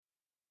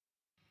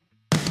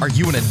Are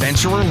you an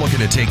adventurer looking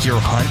to take your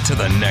hunt to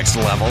the next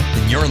level?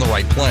 Then you're in the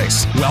right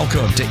place.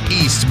 Welcome to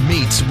East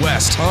Meets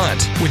West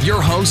Hunt with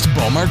your host,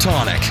 Bo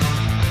Martonic.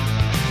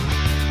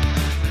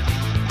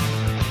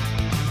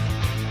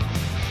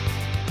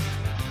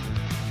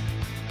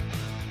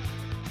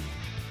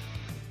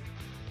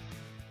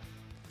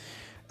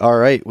 All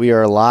right, we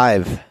are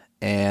live,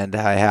 and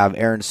I have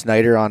Aaron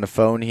Snyder on the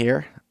phone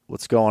here.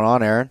 What's going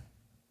on, Aaron?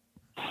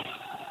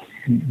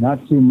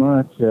 Not too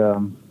much.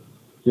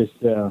 Just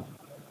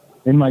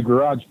in my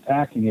garage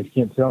packing. If you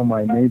can't tell,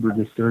 my neighbor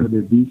just started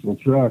a diesel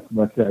truck.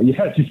 But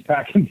yeah, just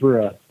packing for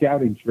a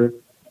scouting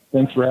trip.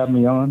 Thanks for having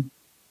me on.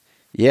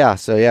 Yeah,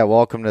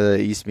 welcome to the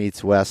East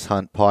Meets West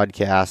Hunt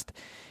podcast.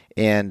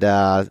 And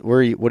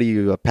what are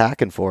you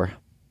packing for?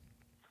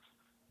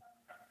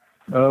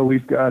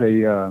 We've got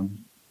a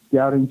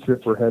scouting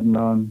trip we're heading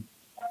on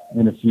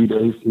in a few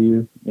days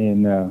here,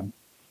 and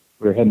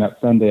we're heading out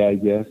Sunday, I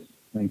guess,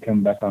 and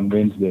come back on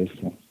Wednesday.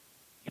 So.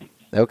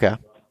 Okay.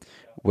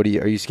 Are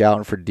you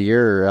scouting for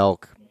deer or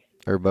elk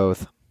or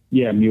both?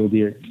 Yeah, mule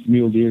deer.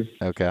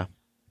 Okay.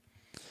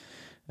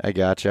 I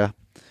gotcha.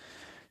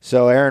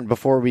 So, Aaron,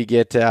 before we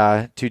get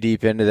too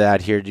deep into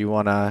that here, do you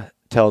want to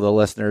tell the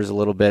listeners a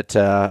little bit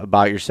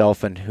about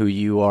yourself and who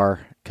you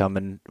are?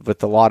 Coming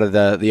with a lot of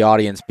the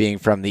audience being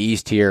from the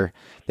East here,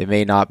 they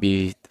may not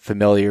be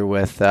familiar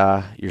with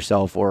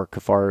yourself or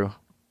Kifaru.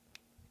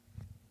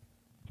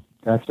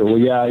 Gotcha. Well,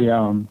 yeah,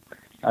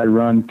 I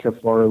run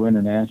Kifaru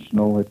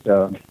International. It's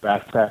a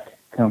backpack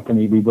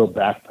company. We build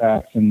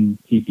backpacks and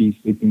teepees,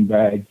 sleeping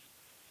bags,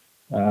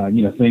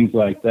 things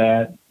like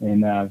that.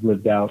 And I've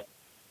lived out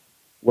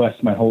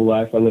west my whole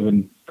life. I live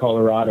in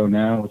Colorado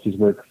now, which is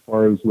where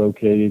Kifaru is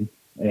located.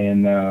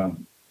 And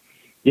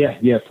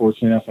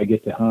fortunate enough, I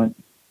get to hunt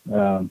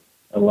a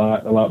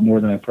lot more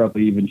than I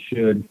probably even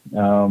should,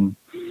 and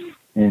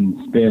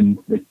spend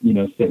a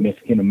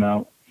significant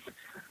amount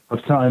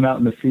of time out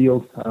in the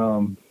field.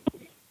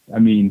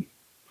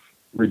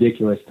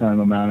 Ridiculous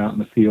amount out in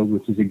the field,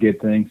 which is a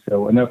good thing.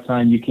 So enough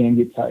time you can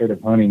get tired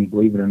of hunting,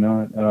 believe it or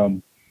not.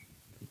 I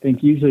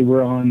think usually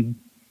we're on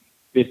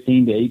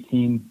 15 to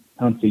 18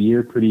 hunts a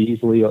year pretty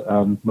easily.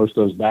 Most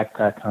of those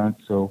backpack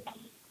hunts, so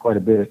quite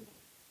a bit.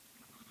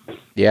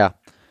 Yeah.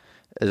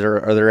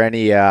 Are there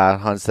any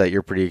hunts that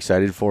you're pretty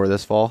excited for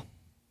this fall?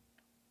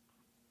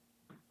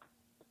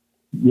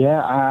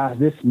 Yeah,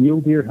 this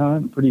mule deer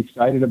hunt, pretty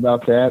excited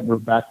about that. We're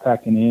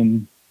backpacking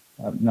in,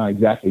 I'm not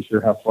exactly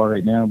sure how far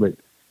right now, but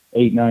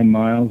 8-9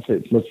 miles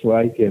it looks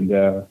like. And,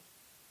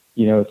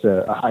 it's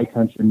a high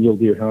country mule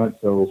deer hunt,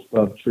 so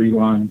above tree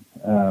line.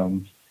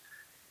 I'm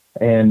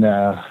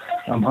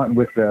hunting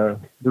with the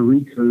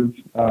recruit,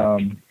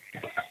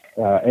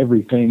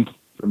 everything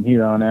from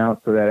here on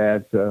out, so that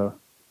adds a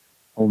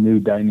whole new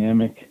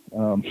dynamic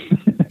to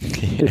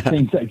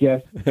things, I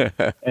guess.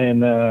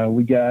 And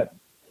we've got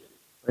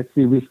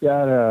 2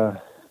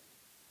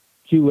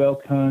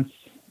 elk hunts,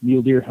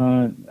 mule deer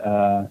hunt.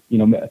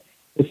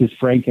 This is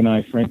Frank and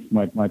I. Frank's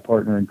my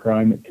partner in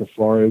crime at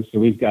Kifaru. So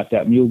we've got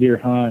that mule deer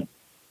hunt,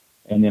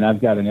 and then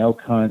I've got an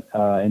elk hunt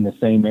in the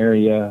same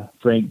area.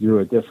 Frank drew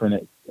a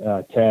different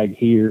tag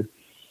here,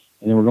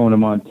 and then we're going to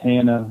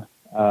Montana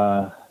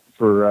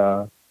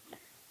for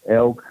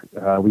elk.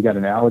 We got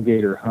an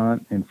alligator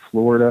hunt in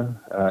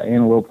Florida,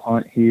 antelope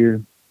hunt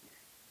here,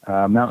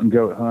 mountain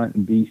goat hunt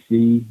in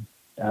BC,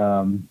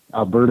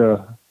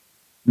 Alberta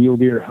mule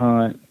deer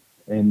hunt,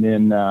 and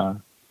then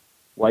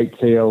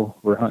whitetail.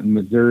 We're hunting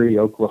Missouri,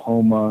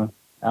 Oklahoma,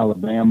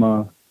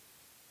 Alabama,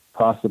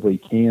 possibly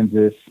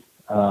Kansas.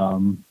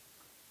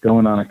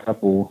 Going on a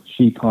couple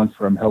sheep hunts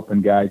where I'm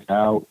helping guys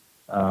out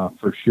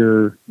for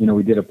sure.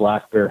 We did a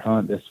black bear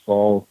hunt this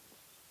fall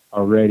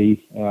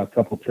already, a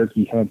couple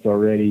turkey hunts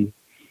already,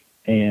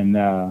 and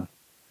I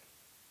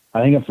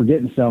think I'm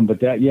forgetting some, but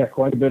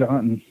quite a bit of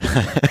hunting.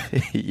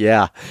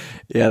 Yeah,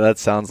 that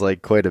sounds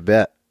like quite a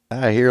bit.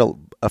 I hear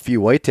a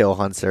few whitetail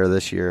hunts there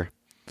this year.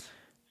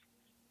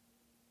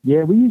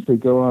 Yeah, we usually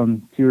go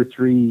on 2 or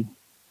 3.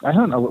 I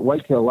hunt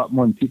whitetail a lot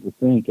more than people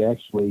think,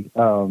 actually.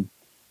 I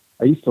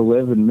used to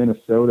live in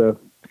Minnesota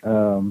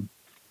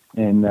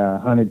and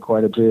hunted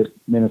quite a bit,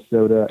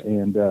 Minnesota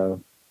and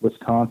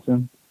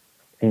Wisconsin.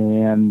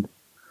 And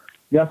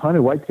I've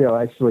hunted whitetail,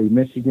 actually,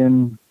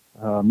 Michigan,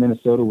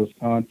 Minnesota,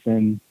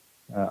 Wisconsin,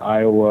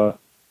 Iowa,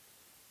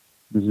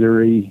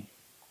 Missouri,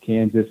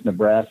 Kansas,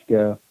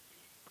 Nebraska.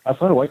 I've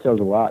hunted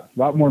whitetails a lot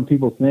more than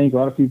people think. A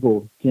lot of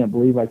people can't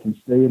believe I can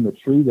stay in the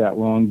tree that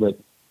long, but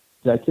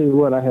I tell you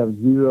what, I have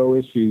zero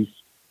issues.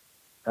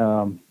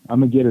 I'm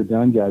a get her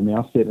done guy. I mean,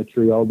 I'll sit in a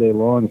tree all day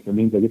long if it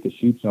means I get to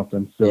shoot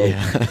something. So,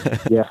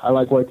 yeah I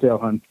like whitetail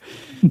hunting.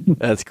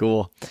 That's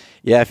cool.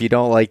 Yeah, if you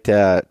don't like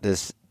to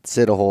just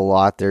sit a whole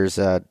lot, there's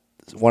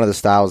one of the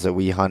styles that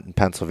we hunt in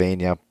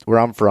Pennsylvania. Where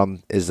I'm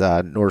from is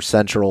north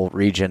central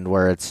region,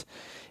 where it's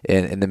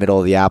in the middle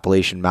of the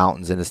Appalachian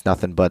Mountains, and it's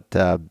nothing but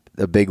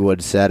a big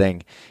wood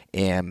setting.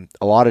 And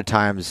a lot of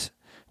times,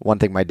 one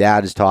thing my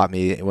dad has taught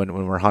me when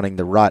we're hunting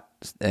the rut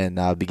in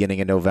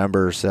beginning of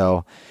November or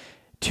so,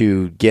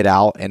 to get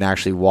out and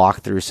actually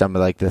walk through some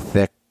of like the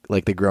thick,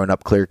 like the grown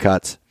up clear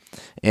cuts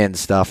and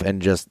stuff,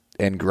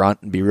 and grunt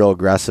and be real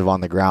aggressive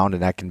on the ground,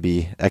 and that can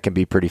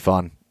be pretty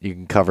fun. You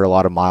can cover a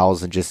lot of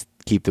miles and just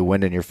keep the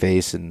wind in your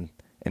face and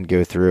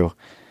go through.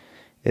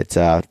 It's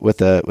with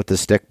the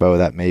stick bow,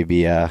 that may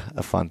be a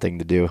fun thing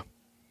to do.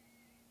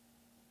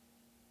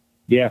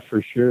 Yeah,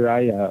 for sure.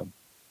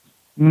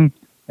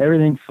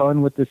 Everything's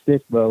fun with the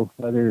stick bow,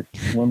 whether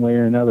one way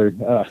or another.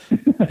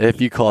 If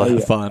you call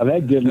it fun. I've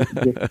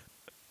had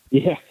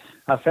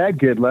I've had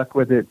good luck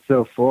with it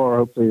so far.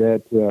 Hopefully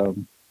that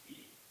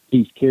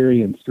keeps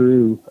carrying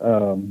through.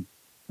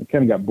 I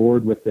kind of got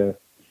bored with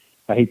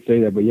I hate to say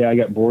that, but yeah, I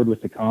got bored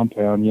with the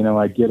compound.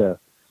 I'd get a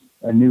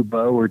new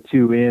bow or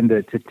two in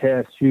to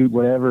test, shoot,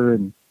 whatever,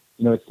 and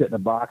it's sit in a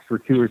box for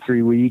 2 or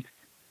 3 weeks,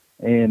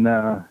 and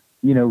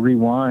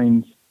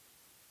rewind.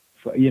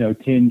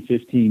 10,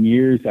 15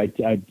 years,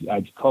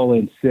 I'd call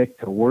in sick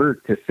to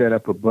work to set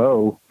up a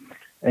bow,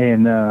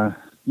 and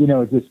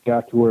it just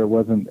got to where it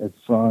wasn't as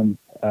fun,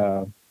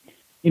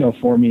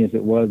 for me as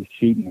it was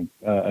shooting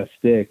a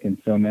stick, and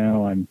so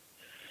now I'm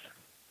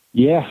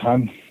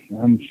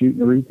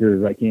shooting a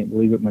recurve. I can't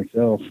believe it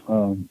myself.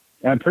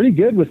 I'm pretty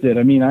good with it.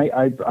 I mean,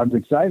 I'm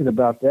excited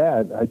about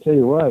that. I tell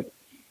you what,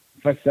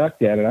 if I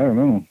sucked at it, I don't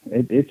know.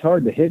 It's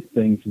hard to hit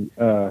things,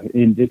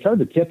 and it's hard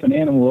to tip an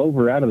animal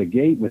over out of the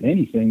gate with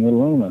anything, let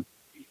alone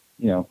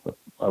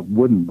a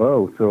wooden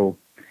bow. So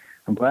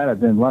I'm glad I've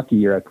been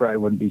lucky, or I probably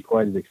wouldn't be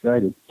quite as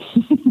excited.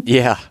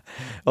 Yeah.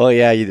 Oh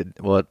yeah. You did.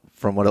 Well,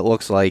 from what it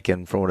looks like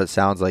and from what it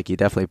sounds like, you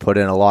definitely put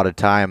in a lot of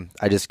time.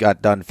 I just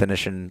got done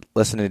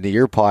listening to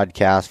your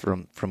podcast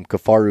from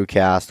Kafaru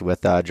Cast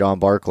with John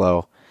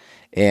Barklow,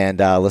 and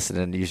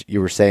listening. You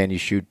were saying you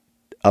shoot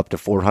up to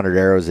 400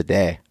 arrows a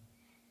day.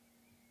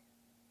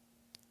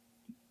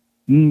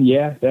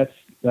 Yeah, that's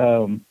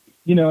and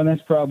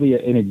that's probably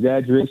an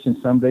exaggeration.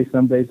 Some days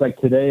like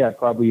today, I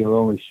probably will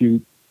only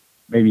shoot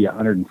maybe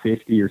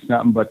 150 or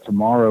something. But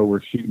tomorrow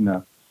we're shooting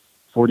a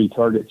 40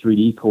 target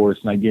 3D course,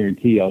 and I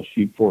guarantee I'll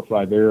shoot 4 or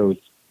 5 arrows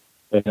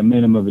at a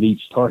minimum at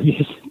each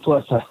target.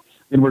 Plus,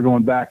 then we're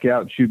going back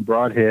out and shoot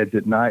broadheads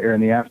at night or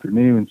in the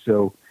afternoon.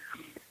 So,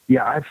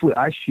 yeah,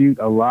 I shoot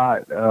a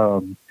lot.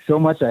 So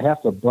much I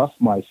have to buff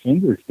my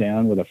fingers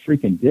down with a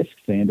freaking disc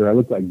sander. I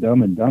look like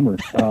Dumb and Dumber.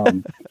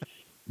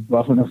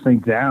 Buffing those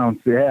things down.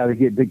 So yeah, they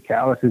get big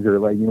calluses or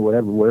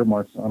whatever wear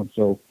marks on them.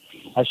 So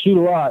I shoot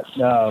a lot,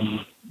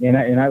 and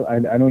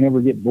I don't ever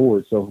get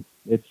bored. So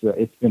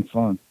it's been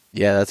fun.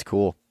 Yeah, that's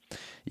cool.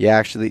 Yeah,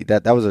 actually,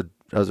 that was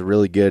a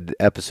really good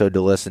episode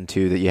to listen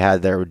to that you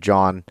had there with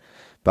John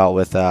about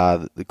with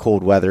the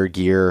cold weather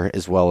gear,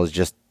 as well as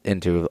just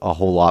into a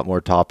whole lot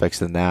more topics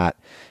than that.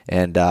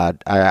 And I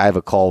have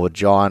a call with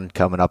John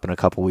coming up in a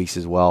couple weeks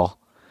as well,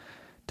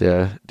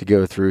 to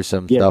go through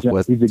some stuff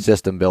with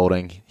system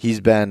building. He's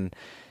been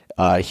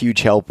a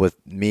huge help with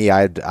me.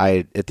 I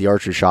at the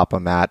archery shop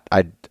I'm at,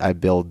 I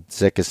build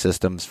Sitka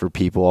systems for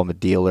people. I'm a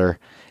dealer,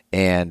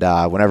 and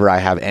whenever I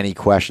have any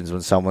questions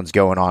when someone's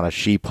going on a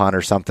sheep hunt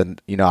or something,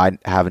 I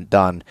haven't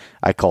done,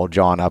 I call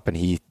John up and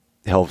he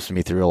helps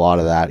me through a lot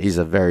of that. He's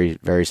a very,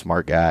 very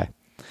smart guy.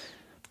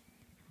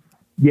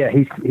 Yeah,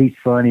 he's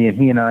funny, and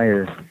he and I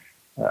are,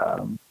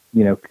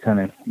 kind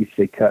of, you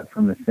say, cut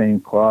from the same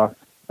cloth.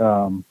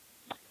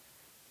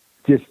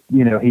 Just,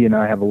 he and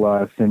I have a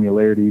lot of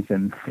similarities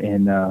and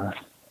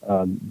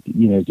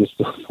just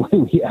the way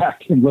we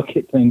act and look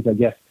at things, I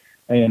guess.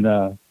 And,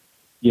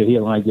 he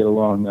and I get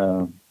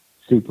along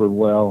super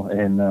well,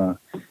 and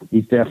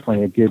he's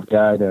definitely a good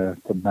guy to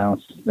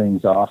bounce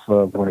things off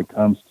of when it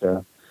comes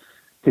to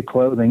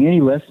clothing. And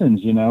he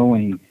listens,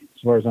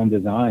 as far as on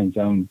designs,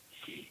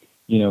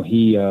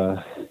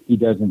 he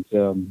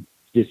doesn't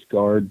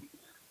discard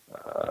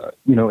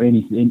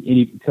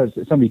any because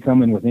somebody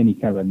coming with any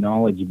kind of a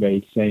knowledge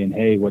base saying,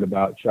 hey, what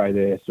about try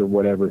this or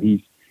whatever,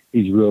 he's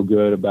real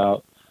good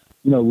about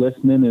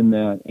listening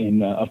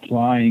and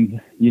applying,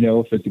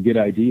 if it's a good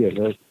idea,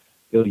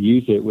 they'll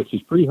use it, which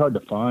is pretty hard to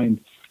find.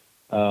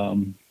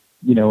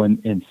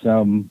 In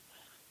some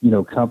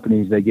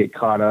companies, they get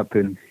caught up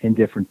in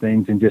different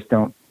things and just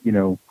don't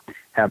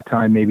have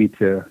time maybe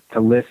to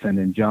listen,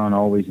 and John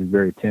always is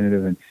very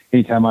attentive, and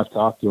anytime I've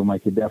talked to him, I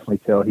could definitely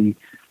tell he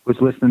was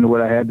listening to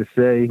what I had to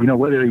say.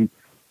 Whether he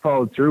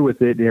followed through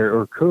with it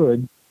or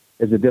could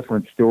is a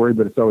different story,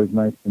 but it's always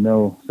nice to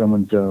know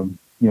someone's,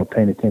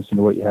 paying attention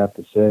to what you have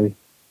to say.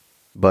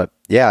 But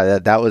yeah,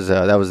 that was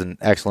an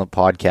excellent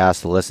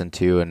podcast to listen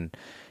to, and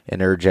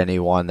urge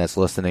anyone that's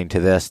listening to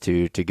this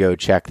to go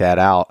check that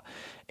out.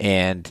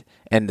 And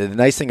the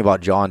nice thing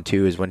about John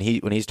too is when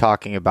he's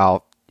talking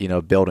about,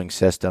 building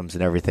systems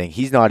and everything,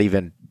 he's not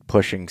even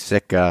pushing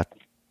Sitka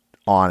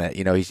on it.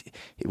 He's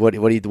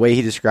the way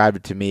he described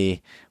it to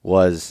me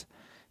was,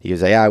 he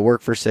goes, yeah, I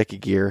work for Sitka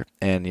Gear,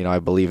 and I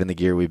believe in the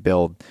gear we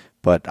build,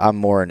 but I'm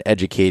more in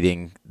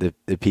educating the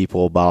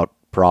people about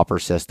proper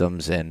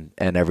systems and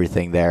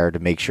everything there to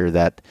make sure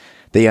that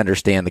they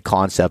understand the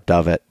concept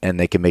of it and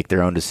they can make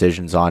their own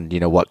decisions on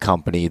what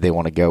company they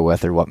want to go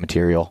with or what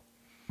material.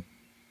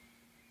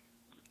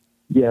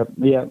 Yeah,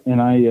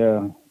 and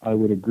I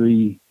would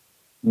agree,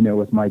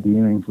 with my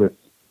dealings with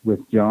with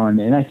John.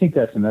 And I think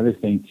that's another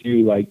thing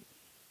too, like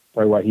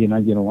probably why he and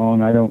I get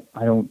along.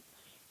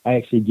 I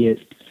actually get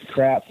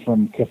crap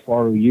from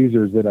Kifaru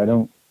users that I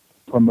don't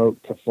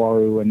promote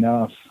Kifaru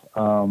enough.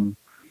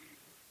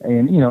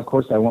 And, of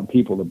course I want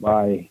people to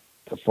buy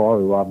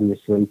Kifaru,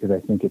 obviously, because I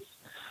think it's,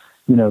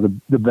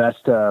 the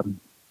best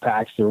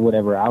packs or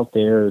whatever out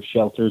there, or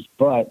shelters.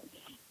 But,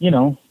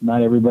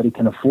 not everybody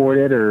can afford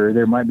it, or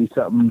there might be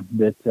something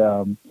that,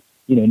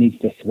 needs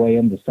to sway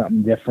them to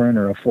something different,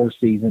 or a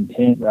 4-season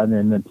tent rather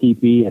than a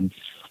teepee. And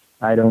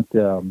I don't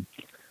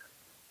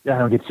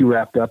get too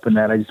wrapped up in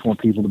that. I just want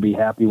people to be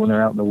happy when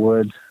they're out in the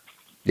woods.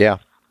 Yeah.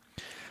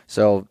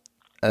 So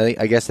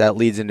I guess that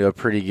leads into a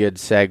pretty good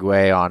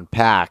segue on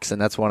packs,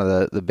 and that's one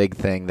of the big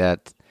thing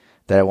that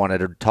I wanted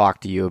to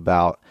talk to you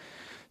about.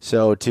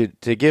 So to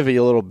give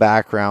you a little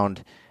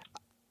background,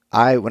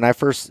 when I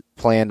first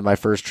planned my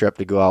first trip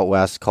to go out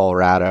west,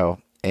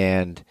 Colorado,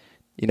 and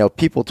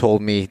people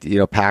told me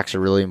packs are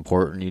really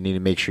important. You need to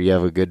make sure you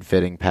have a good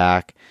fitting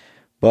pack.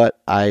 But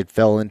I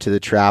fell into the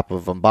trap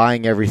of I'm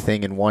buying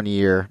everything in 1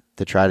 year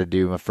to try to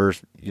do my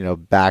first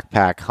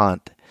backpack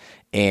hunt,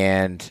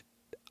 and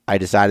I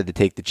decided to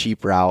take the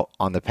cheap route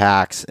on the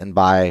packs and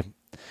buy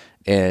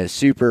a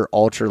super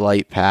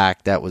ultralight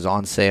pack that was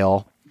on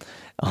sale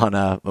on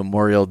a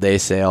Memorial Day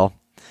sale,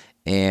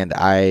 and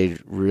I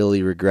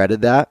really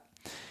regretted that.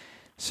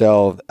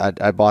 So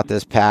I bought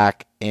this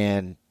pack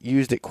and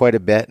used it quite a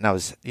bit, and I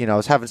was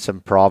having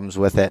some problems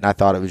with it, and I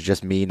thought it was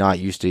just me not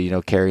used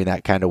to carrying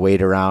that kind of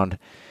weight around.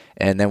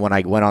 And then when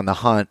I went on the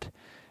hunt,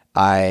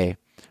 I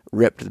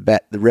ripped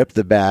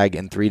the bag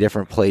in 3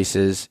 different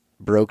places,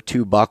 broke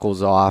 2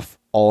 buckles off,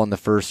 all in the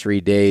first 3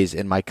 days.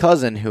 And my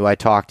cousin, who I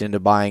talked into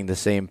buying the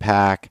same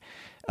pack,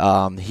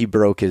 he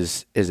broke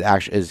his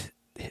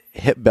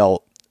hip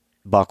belt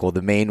buckle,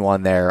 the main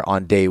one there,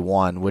 on day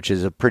 1, which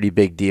is a pretty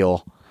big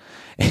deal.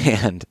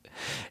 And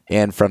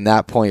from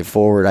that point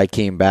forward, I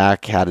came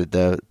back, had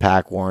the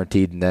pack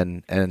warranted,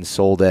 and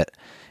sold it,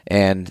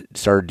 and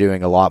started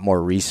doing a lot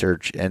more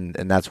research. And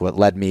that's what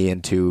led me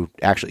into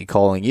actually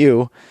calling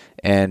you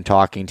and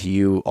talking to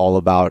you all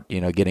about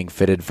getting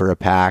fitted for a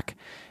pack.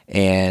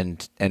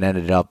 And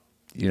ended up,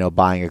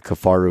 buying a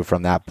Kifaru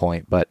from that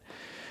point. But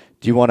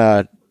do you want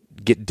to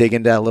dig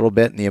into that a little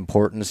bit and the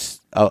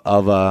importance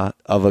of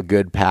a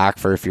good pack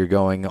for if you're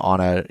going on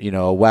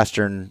a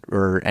western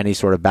or any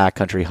sort of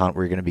backcountry hunt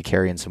where you're going to be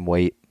carrying some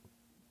weight?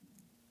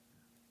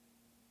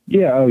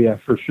 Yeah, oh yeah,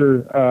 for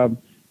sure.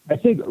 I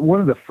think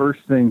one of the first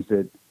things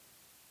that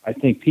I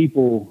think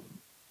people,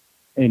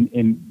 and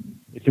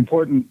it's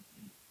important,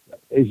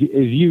 as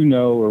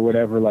or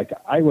whatever, like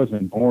I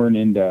wasn't born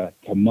into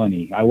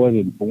money. I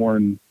wasn't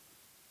born,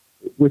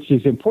 which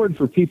is important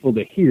for people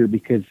to hear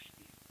because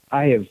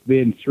I have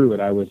been through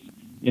it. I was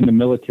in the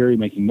military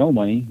making no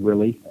money,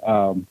 really.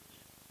 And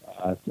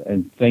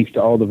thanks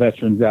to all the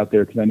veterans out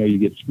there, because I know you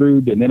get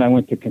screwed. And then I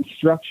went to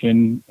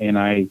construction, and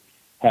I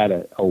had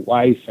a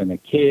wife and a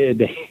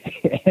kid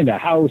and a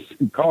house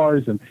and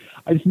cars, and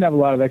I just didn't have a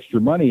lot of extra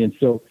money. And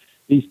so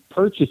these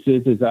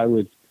purchases, as I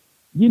was,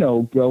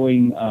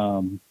 going,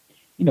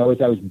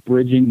 as I was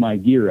bridging my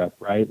gear up,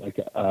 right? Like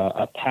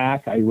a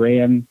pack, I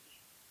ran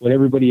what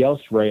everybody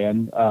else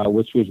ran,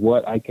 which was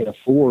what I could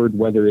afford,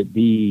 whether it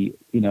be,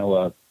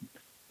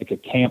 like a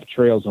Camp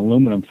Trails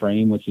aluminum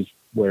frame, which is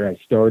where I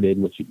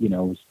started, which,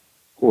 was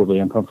horribly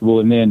uncomfortable.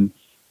 And then,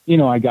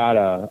 I got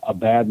a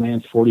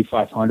Badlands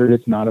 4500.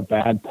 It's not a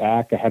bad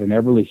pack. I had an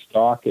Everly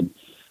stock, and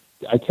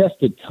I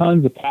tested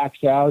tons of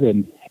packs out.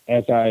 And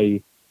as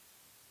I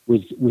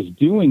was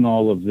doing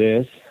all of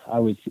this, I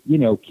was,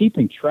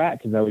 keeping track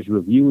because I was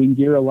reviewing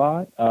gear a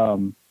lot.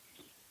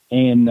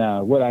 And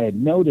what I had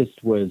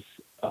noticed was,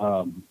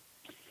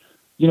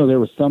 there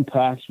was some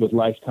packs with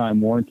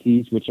lifetime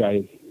warranties, which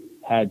I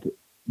had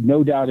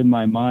no doubt in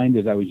my mind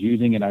as I was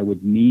using it, I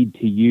would need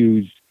to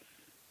use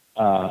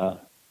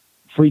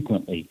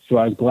frequently. So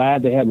I was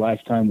glad they had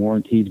lifetime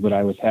warranties, but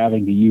I was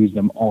having to use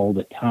them all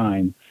the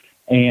time.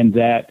 And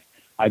that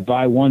I'd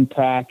buy one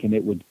pack and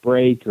it would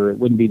break, or it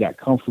wouldn't be that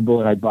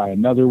comfortable, and I'd buy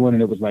another one,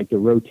 and it was like the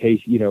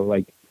rotation,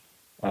 like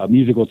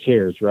musical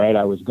chairs, right?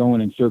 I was going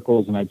in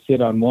circles, and I'd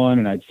sit on one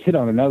and I'd sit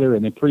on another,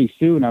 and then pretty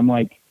soon I'm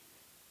like,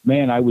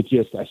 man, I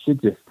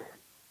should just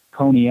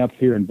pony up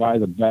here and buy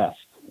the best.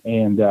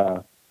 And,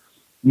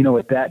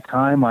 at that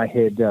time I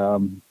had,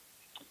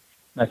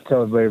 not to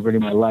tell everybody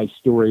my life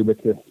story, but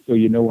so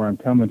you know where I'm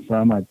coming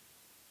from. At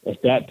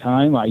that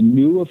time I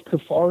knew of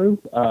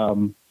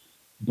Kifaru,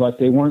 but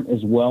they weren't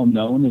as well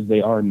known as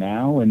they are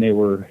now. And they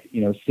were,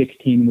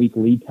 16-week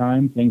lead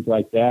time, things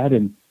like that.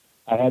 And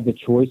I had the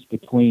choice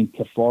between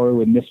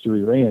Kifaru and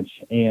Mystery Ranch,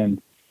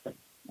 and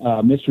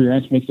Mystery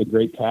Ranch makes a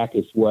great pack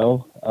as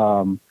well.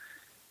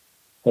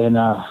 And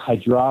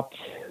I dropped,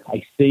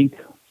 I think,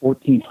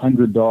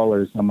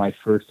 $1,400 on my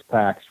first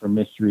packs from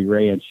Mystery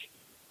Ranch,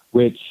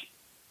 which,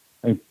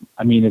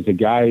 I mean, as a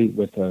guy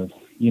with a,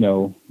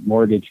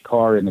 mortgage,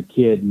 car, and a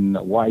kid and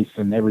a wife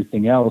and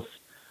everything else,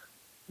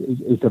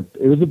 it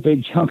was a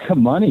big chunk of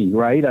money,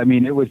 right? I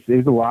mean, it was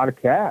a lot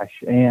of cash.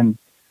 And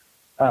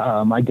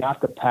I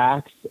got the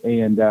packs,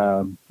 and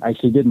I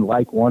actually didn't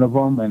like one of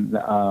them, and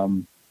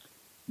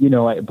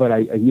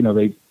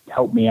they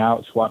helped me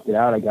out, swapped it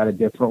out. I got a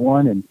different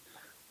one, and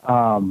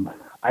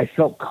I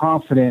felt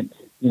confident.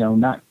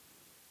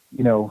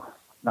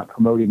 Not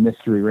promoting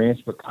Mystery Ranch,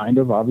 but kind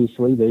of.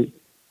 Obviously, they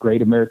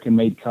great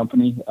American-made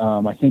company.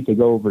 I think they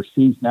go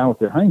overseas now with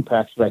their hunting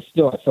packs, but I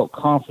felt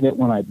confident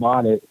when I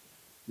bought it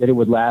that it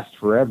would last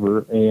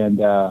forever, and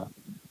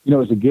it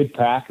was a good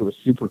pack. It was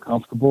super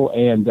comfortable,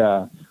 and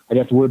I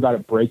didn't have to worry about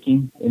it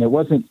breaking. And it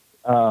wasn't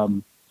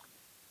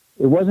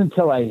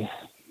until I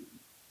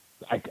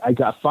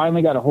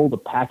finally got a hold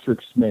of Patrick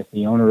Smith,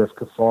 the owner of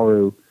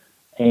Kifaru,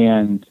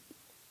 and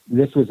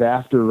this was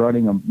after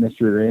running a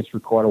Mystery Ranch for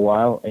quite a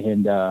while.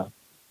 And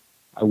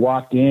I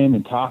walked in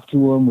and talked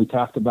to him. We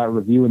talked about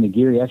reviewing the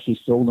gear. He actually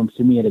sold them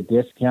to me at a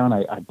discount.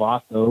 I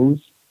bought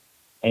those,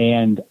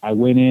 and I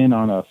went in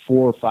on a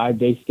 4 or 5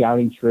 day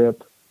scouting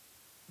trip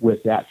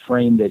with that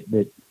frame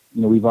that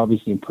we've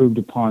obviously improved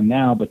upon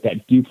now, but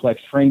that duplex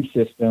frame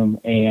system,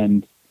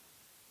 and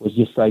was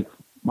just like,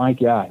 my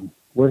God,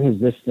 where has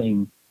this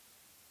thing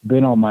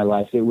been all my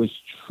life? It was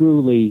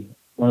truly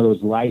one of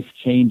those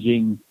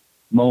life-changing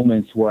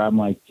moments where I'm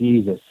like,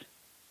 Jesus,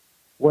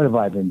 what have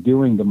I been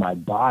doing to my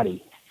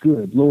body?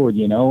 Good Lord,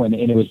 and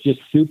it was just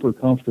super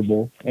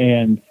comfortable.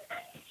 And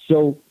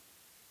so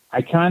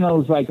I kind of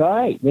was like, all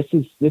right, this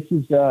is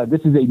a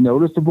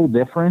noticeable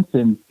difference,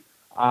 and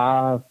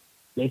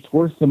it's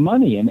worth the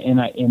money. And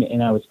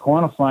I was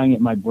quantifying it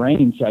in my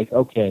brain. It's like,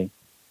 okay,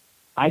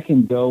 I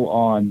can go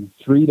on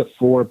 3 to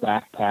 4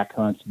 backpack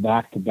hunts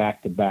back to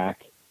back to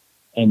back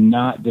and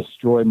not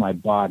destroy my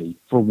body,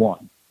 for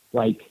one.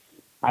 Like,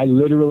 I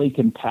literally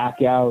can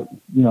pack out,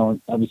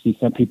 obviously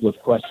some people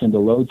have questioned the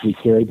loads we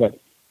carry, but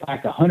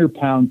pack 100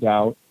 pounds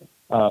out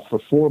for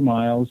 4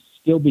 miles,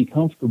 still be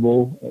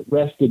comfortable,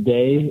 rest a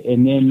day,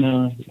 and then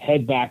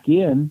head back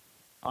in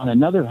on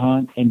another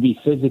hunt and be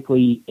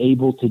physically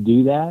able to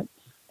do that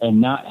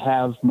and not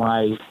have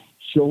my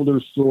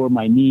shoulders sore,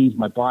 my knees,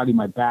 my body,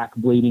 my back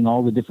bleeding,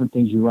 all the different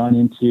things you run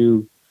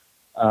into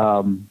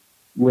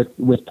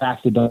with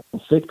packs that don't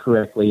fit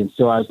correctly. And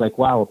so I was like,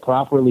 wow, a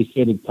properly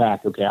fitted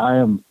pack. Okay,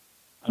 I'm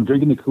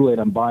drinking the Kool-Aid.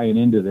 I'm buying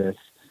into this.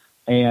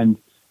 And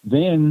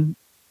then,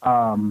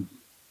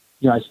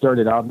 I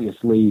started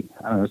obviously,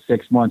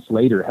 6 months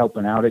later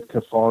helping out at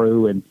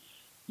Kifaru and,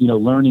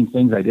 learning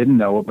things I didn't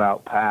know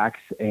about packs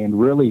and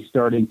really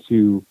starting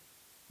to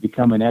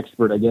become an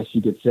expert, I guess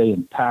you could say,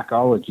 in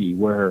packology,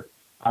 where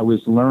I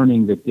was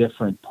learning the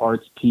different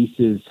parts,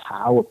 pieces,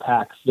 how a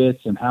pack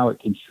fits and how it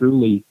can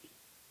truly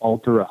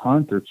alter a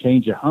hunt or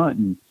change a hunt.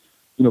 And,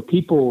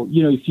 people,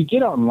 if you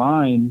get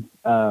online,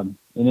 and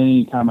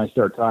any time I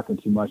start talking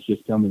too much,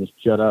 just tell me to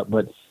shut up.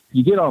 But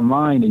you get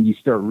online and you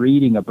start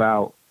reading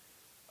about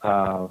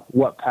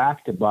what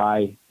pack to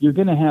buy, you're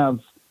going to have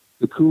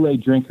the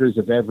Kool-Aid drinkers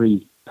of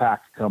every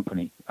pack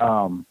company.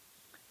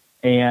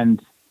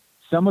 And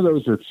some of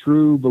those are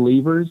true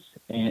believers,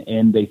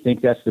 and they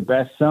think that's the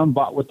best. Some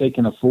bought what they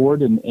can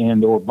afford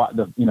or bought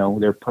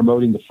they're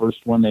promoting the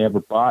first one they ever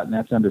bought, and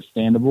that's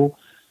understandable.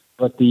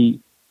 But the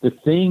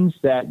things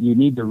that you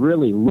need to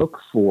really look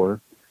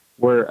for,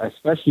 where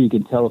especially you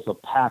can tell if a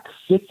pack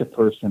fits a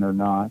person or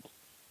not,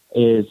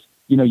 is,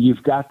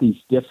 you've got these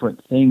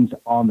different things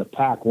on the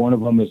pack. One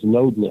of them is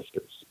load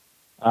lifters.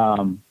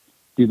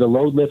 Do the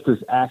load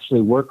lifters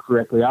actually work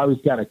correctly? I always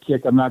got a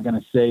kick. I'm not going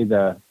to say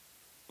the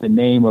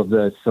name of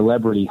the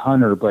celebrity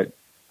hunter, but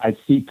I'd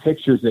see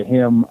pictures of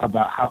him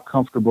about how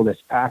comfortable this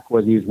pack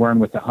was he was wearing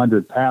with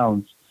 100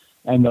 pounds,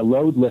 and the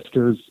load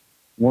lifters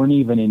weren't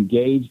even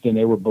engaged, and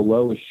they were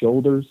below his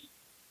shoulders.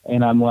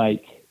 And I'm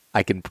like,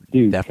 I can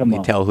dude,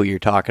 definitely tell who you're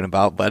talking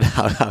about, but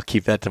I'll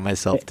keep that to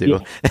myself too.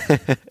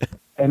 Yeah.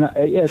 And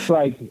it's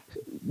like,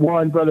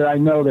 one, brother, I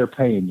know they're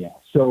paying you.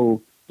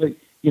 So, but,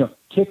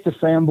 kick the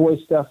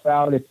fanboy stuff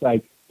out. It's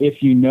like,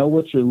 if you know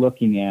what you're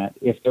looking at,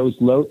 if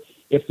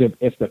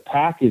the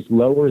pack is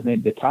lower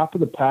than the top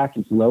of the pack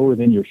is lower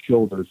than your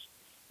shoulders,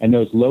 and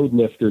those load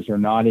lifters are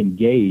not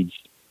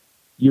engaged,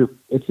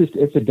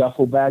 it's a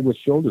duffel bag with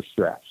shoulder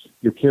straps.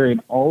 You're carrying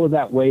all of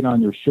that weight on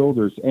your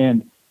shoulders,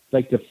 and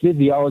like the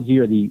physiology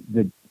or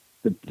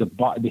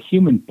the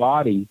human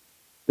body,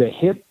 the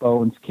hip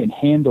bones can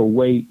handle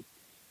weight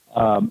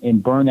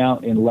and burn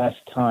out in less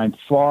time,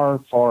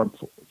 far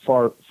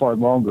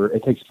longer.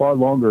 It takes far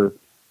longer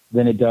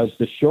than it does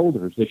the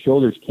shoulders. The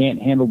shoulders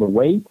can't handle the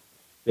weight.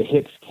 The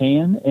hips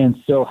can. And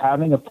so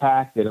having a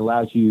pack that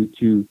allows you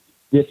to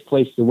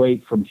displace the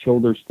weight from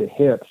shoulders to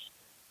hips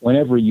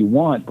whenever you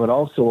want, but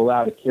also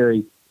allow to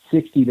carry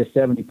 60 to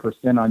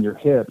 70% on your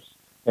hips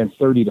and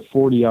 30 to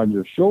 40 on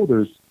your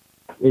shoulders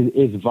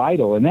is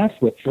vital. And that's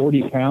with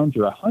 40 pounds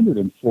or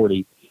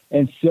 140.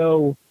 And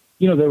so,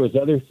 there was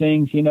other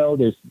things,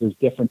 there's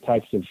different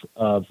types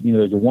of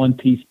there's a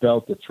 1-piece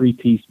belt, a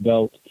 3-piece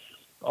belt,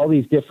 all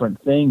these different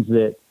things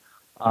that,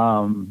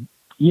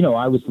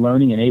 I was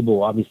learning and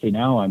able, obviously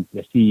now I'm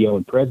the CEO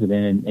and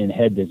president and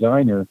head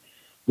designer,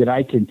 that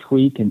I can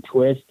tweak and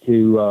twist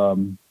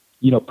to,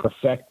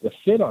 perfect the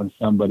fit on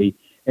somebody.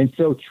 And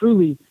so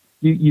truly,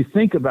 you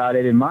think about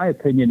it, in my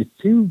opinion, it's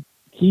two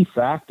key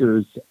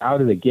factors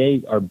out of the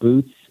gate are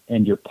boots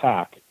and your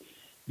pack,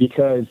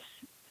 because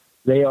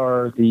they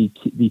are the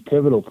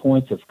pivotal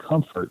points of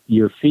comfort.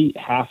 Your feet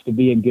have to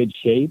be in good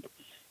shape,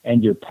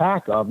 and your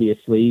pack,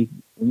 obviously,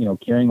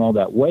 carrying all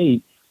that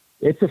weight,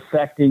 it's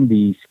affecting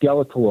the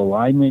skeletal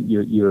alignment.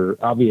 Your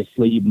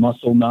obviously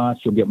muscle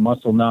knots. You'll get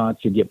muscle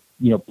knots. You'll get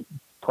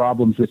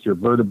problems with your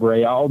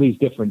vertebrae. All these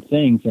different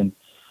things, and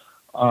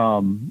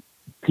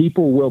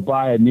people will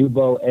buy a new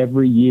bow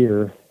every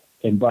year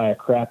and buy a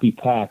crappy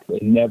pack,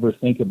 but never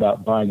think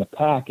about buying a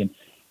pack. And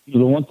the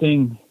one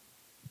thing,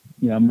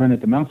 I'm running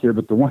at the mouth here,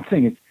 but the one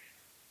thing is,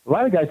 a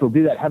lot of guys will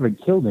do that,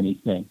 haven't killed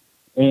anything,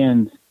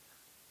 and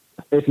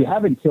if you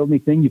haven't killed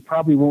anything, you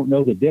probably won't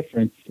know the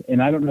difference.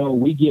 And I don't know,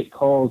 we get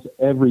calls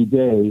every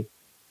day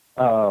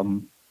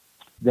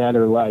that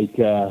are like,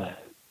 I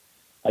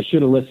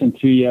should have listened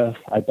to you.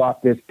 I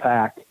bought this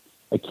pack.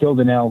 I killed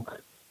an elk.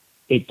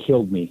 It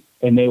killed me.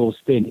 And they will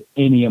spend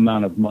any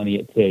amount of money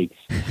it takes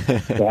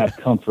to have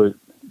comfort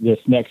this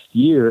next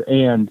year.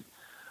 And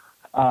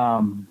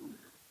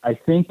I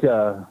think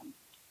the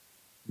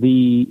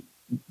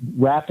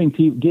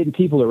getting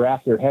people to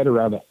wrap their head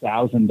around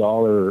 $1,000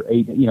 or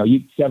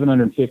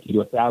 $750 to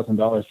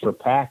 $1,000 for a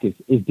pack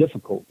is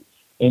difficult,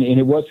 and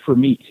it was for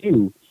me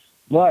too.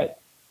 But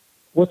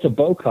what's a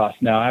bow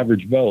cost now?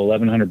 Average bow,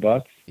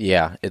 $1,100.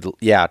 Yeah,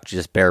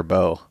 just bare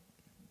bow.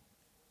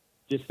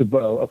 Just the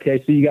bow.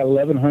 Okay, so you got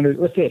 $1,100.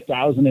 Let's say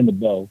 $1,000 in the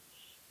bow.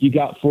 You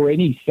got, for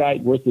any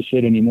sight worth the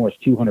shit anymore, it's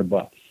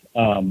 $200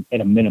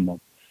 at a minimum.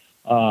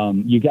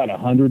 You got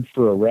 $100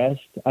 for a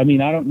rest. I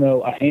mean, I don't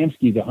know. A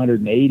Hamsky's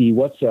 $180.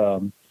 What's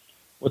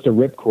a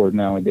ripcord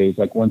nowadays?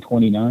 Like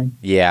 $129?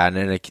 Yeah, and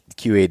then the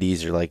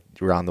Q80s are like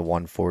around the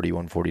 $140,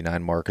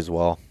 $149 mark as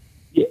well.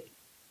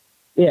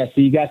 Yeah.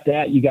 So you got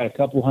that. You got a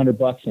couple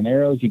 $100 in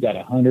arrows. You got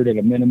 $100 at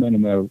a minimum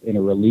in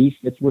a release.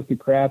 That's worth the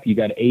crap. You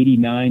got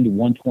 $89 to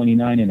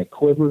 $129 in a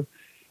quiver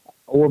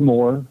or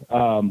more.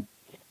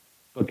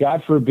 But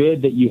God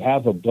forbid that you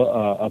have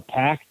a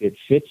pack that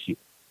fits you.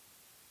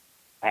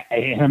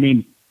 I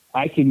mean,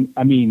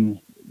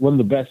 one of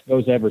the best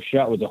bows I ever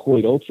shot was a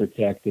Hoyt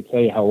Ultratech, to tell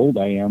you how old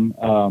I am,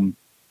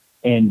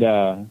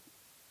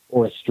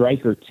 or a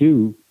Striker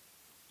 2,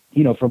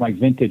 from like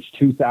vintage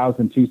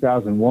 2000,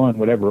 2001,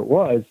 whatever it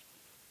was.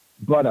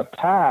 But a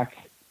pack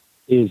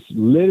is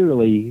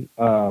literally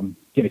going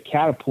to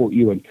catapult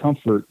you in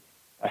comfort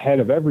ahead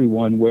of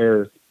everyone,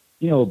 where,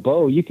 a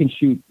bow, you can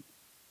shoot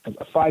a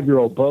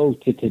 5-year-old bow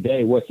to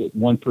today, what's it,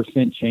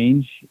 1%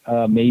 change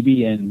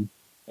maybe in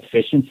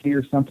efficiency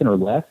or something, or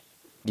less.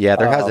 Yeah,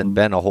 there hasn't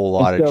been a whole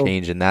lot of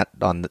change in that,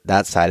 on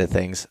that side of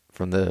things,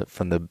 from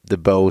the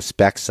bow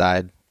spec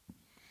side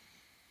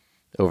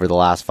over the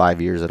last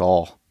 5 years at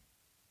all.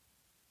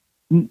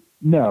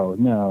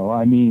 No.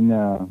 I mean,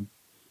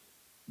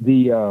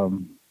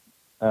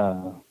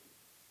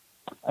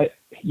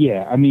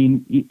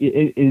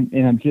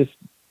 and I'm just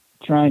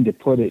trying to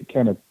put it,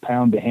 kind of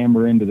pound the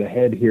hammer into the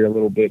head here a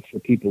little bit for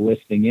people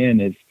listening in,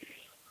 is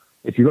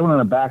if you're going on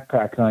a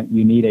backpack hunt,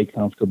 you need a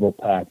comfortable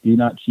pack. Do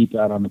not cheap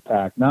out on the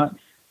pack. Not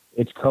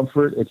its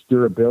comfort, its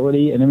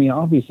durability. And I mean,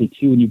 obviously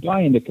too, when you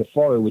buy into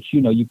Kifaru, which,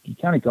 you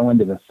kind of go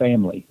into the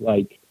family.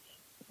 Like,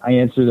 I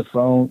answer the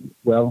phone.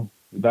 Well,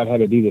 about how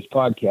to do this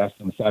podcast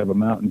on the side of a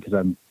mountain because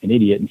I'm an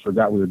idiot and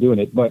forgot we were doing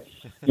it. But,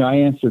 I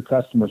answer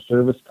customer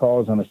service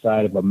calls on the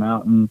side of a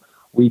mountain.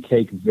 We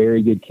take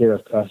very good care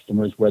of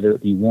customers, whether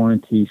it be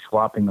warranty,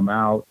 swapping them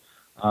out.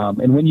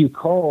 And when you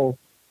call,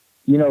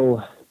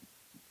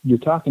 you're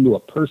talking to a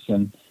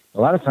person. A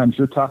lot of times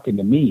you're talking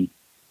to me.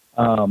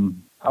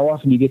 How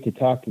often do you get to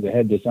talk to the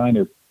head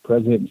designer,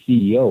 president, and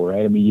CEO,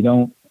 right? I mean,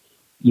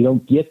 you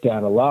don't get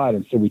that a lot.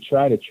 And so we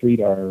try to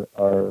treat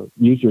our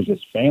users as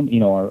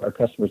family, our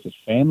customers as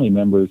family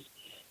members,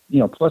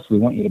 plus we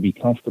want you to be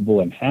comfortable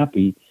and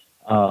happy,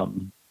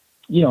 and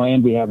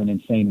we have an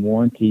insane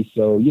warranty.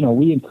 So,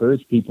 we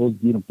encourage people,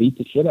 beat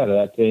the shit out of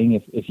that thing.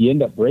 If you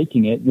end up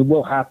breaking it, it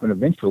will happen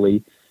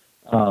eventually.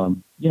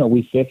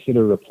 We fix it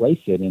or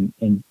replace it,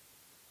 and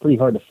pretty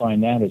hard to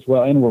find that as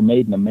well. And we're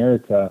made in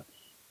America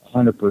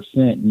 100%.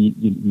 And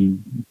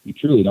you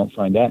truly don't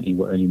find that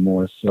anywhere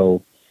anymore.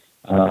 So,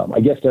 I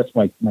guess that's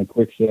my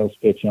quick sales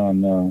pitch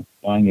on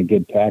buying a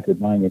good pack or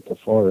buying a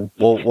Kifaru.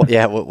 Well,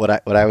 yeah. What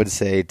I would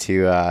say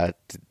to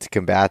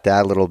combat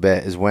that a little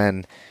bit is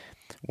when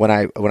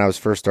I was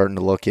first starting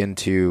to look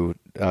into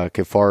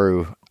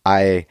Kifaru,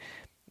 I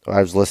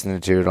was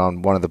listening to it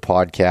on one of the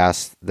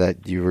podcasts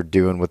that you were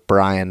doing with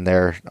Brian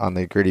there on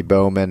the Gritty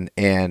Bowman,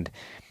 and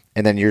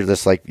then you're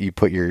just like, you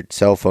put your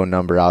cell phone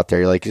number out there.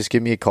 You're like, just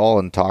give me a call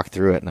and talk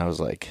through it. And I was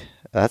like,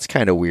 that's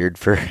kind of weird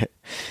for,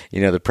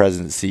 the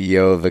president,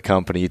 CEO of a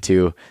company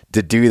to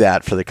do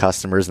that for the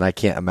customers. And I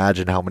can't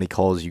imagine how many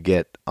calls you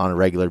get on a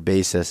regular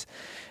basis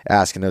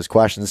asking those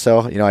questions.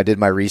 So, I did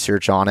my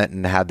research on it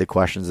and had the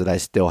questions that I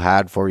still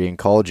had for you and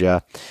called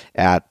you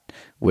at,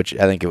 which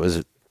I think it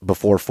was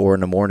before 4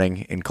 a.m.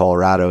 in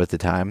Colorado at the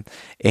time.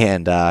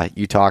 And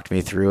you talked me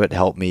through it,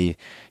 helped me,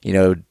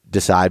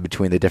 decide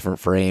between the different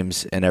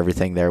frames and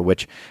everything there,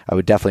 which I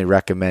would definitely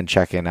recommend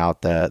checking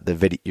out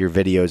your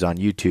videos on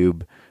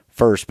YouTube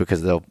first,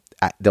 because they'll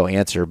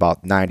answer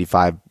about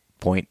 98%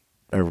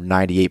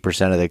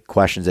 of the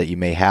questions that you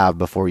may have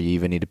before you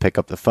even need to pick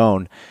up the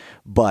phone.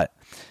 But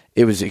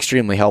it was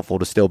extremely helpful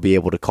to still be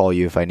able to call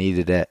you if I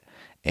needed it.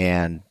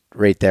 And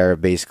right there,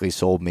 it basically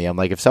sold me. I'm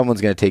like, if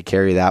someone's going to take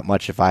care of you that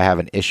much, if I have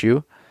an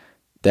issue,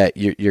 that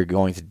you're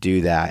going to do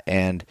that.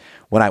 And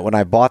when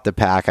I bought the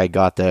pack, I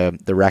got the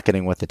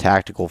Reckoning with the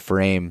tactical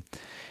frame,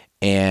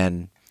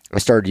 and I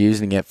started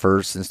using it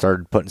first and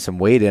started putting some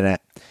weight in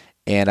it.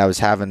 And I was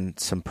having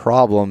some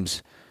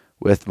problems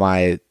with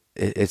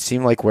it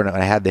seemed like when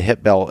I had the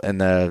hip belt in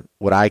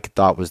what I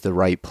thought was the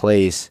right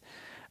place,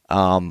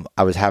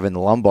 I was having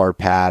the lumbar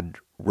pad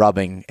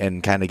rubbing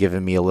and kind of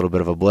giving me a little bit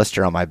of a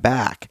blister on my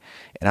back.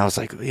 And I was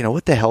like,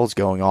 what the hell's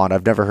going on?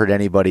 I've never heard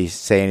anybody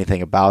say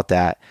anything about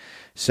that.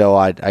 So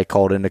I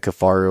called into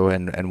Kifaru,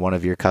 and one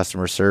of your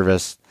customer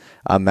service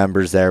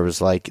members there was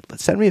like,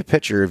 send me a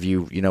picture of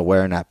you,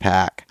 wearing that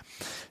pack.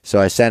 So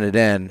I sent it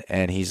in,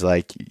 and he's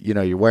like,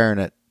 you're wearing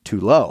it too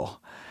low.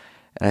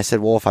 And I said,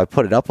 well, if I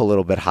put it up a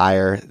little bit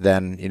higher,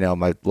 then,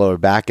 my lower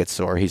back gets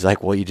sore. He's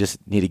like, well, you just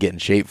need to get in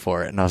shape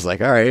for it. And I was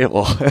like, all right,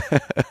 well,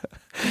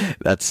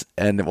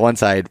 and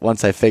once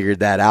I figured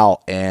that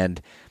out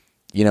and,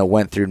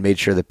 went through and made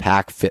sure the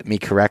pack fit me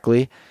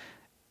correctly,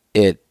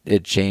 it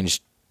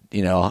changed,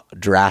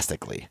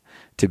 drastically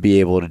to be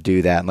able to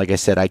do that. And like I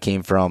said, I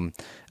came from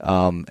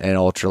an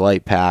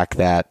ultralight pack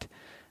that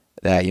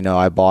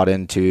I bought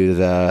into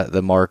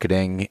the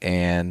marketing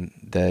and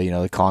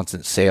the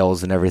constant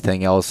sales and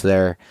everything else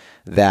there,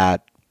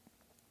 that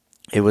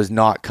it was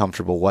not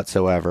comfortable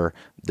whatsoever.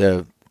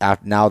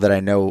 Now that I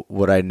know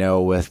what I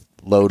know with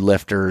load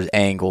lifters,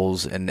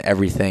 angles, and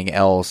everything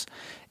else,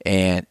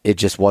 and it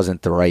just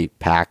wasn't the right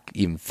pack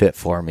even fit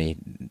for me,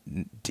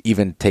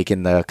 even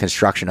taking the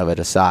construction of it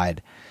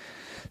aside.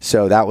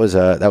 So that was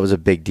a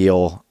big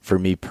deal for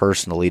me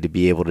personally to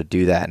be able to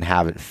do that and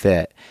have it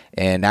fit.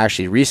 And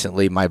actually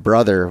recently my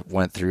brother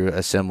went through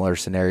a similar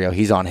scenario.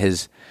 He's on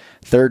his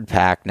third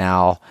pack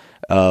now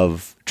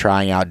of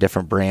trying out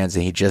different brands,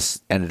 and he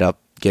just ended up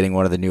getting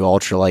one of the new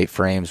ultralight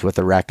frames with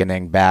a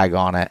Reckoning bag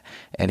on it.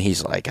 And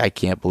he's like, I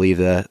can't believe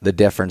the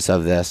difference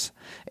of this.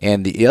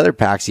 And the other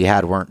packs he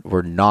had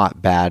were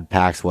not bad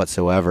packs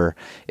whatsoever.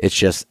 It's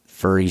just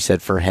he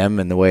said for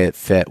him and the way it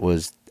fit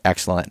was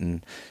excellent.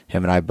 And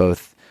him and I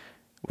both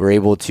were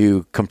able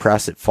to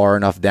compress it far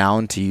enough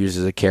down to use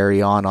as a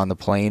carry-on the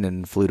plane,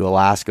 and flew to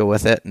Alaska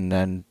with it, and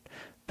then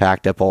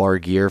packed up all our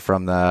gear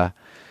from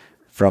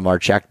our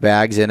checked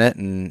bags in it,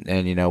 and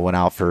went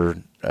out for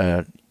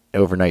an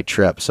overnight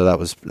trip. So that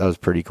was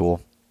pretty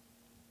cool.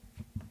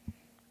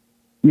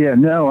 Yeah,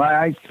 no,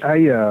 I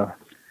try to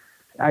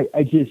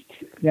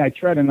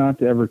not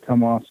to ever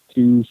come off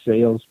too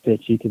sales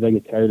pitchy, because I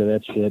get tired of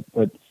that shit.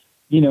 But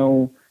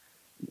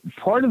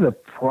part of the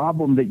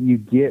problem that you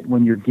get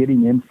when you're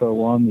getting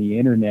info on the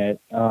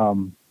internet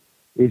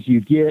is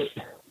you've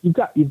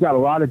got a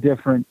lot of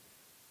different.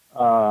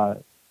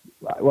 I'll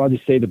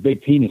just say the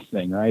big penis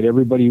thing, right?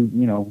 Everybody,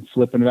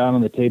 flipping it out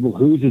on the table.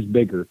 Whose is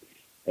bigger?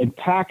 And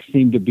packs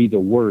seem to be the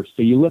worst.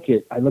 So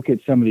I look at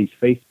some of these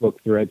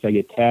Facebook threads I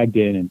get tagged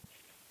in, and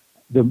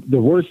the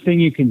worst thing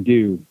you can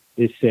do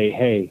is say,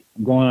 hey,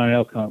 I'm going on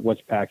elk hunt. What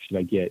pack should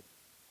I get?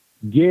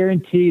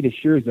 Guaranteed, as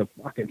sure as the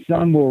fucking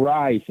sun will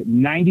rise,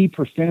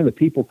 90% of the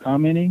people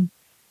commenting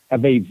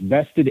have a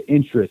vested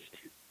interest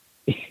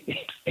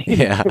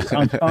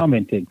on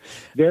commenting.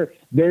 There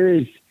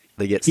is.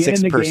 They get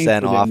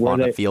 6% off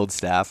on a field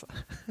staff.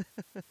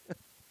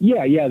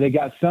 Yeah, they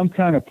got some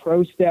kind of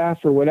pro staff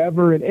or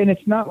whatever, and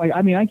it's not like,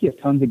 I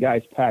give tons of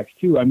guys packs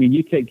too.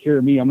 You take care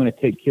of me, I'm going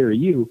to take care of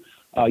you.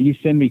 You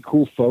send me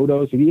cool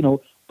photos,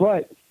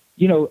 but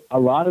a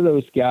lot of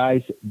those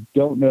guys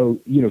don't know,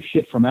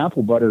 shit from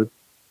apple butter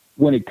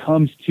when it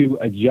comes to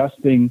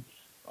adjusting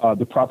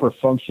the proper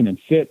function and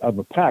fit of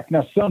a pack.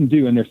 Now, some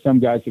do, and there's some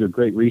guys that are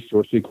great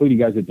resources, including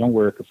guys that don't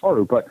wear a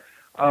Kifaru. But,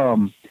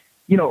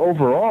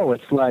 overall,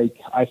 it's like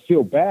I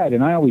feel bad,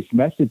 and I always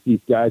message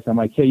these guys. I'm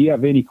like, hey, you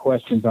have any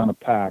questions on a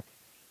pack,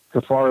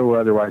 Kifaru or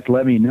otherwise,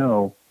 let me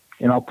know,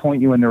 and I'll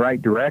point you in the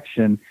right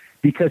direction.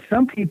 Because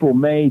some people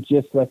may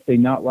just, let's say,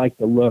 not like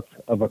the look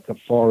of a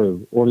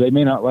Kifaru, or they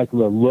may not like the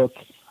look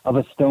of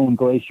a Stone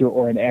Glacier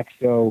or an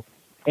Exo.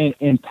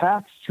 And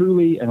packs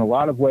truly, in a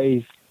lot of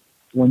ways,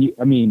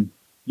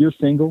 you're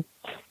single,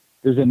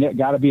 there's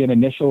got to be an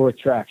initial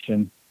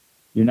attraction.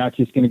 You're not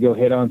just going to go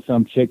hit on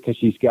some chick because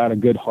she's got a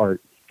good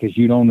heart, because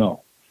you don't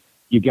know.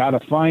 You got to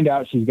find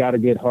out she's got a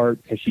good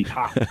heart because she's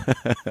hot.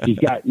 She's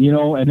got,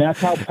 and that's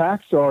how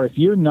packs are. If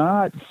you're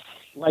not,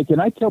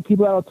 and I tell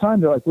people all the time,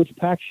 they're like, which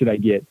pack should I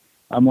get?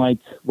 I'm like,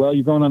 well,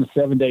 you're going on a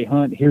 7-day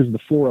hunt. Here's the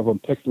 4 of them.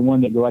 Pick the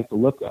one that you like the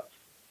look of.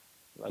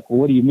 Like, well,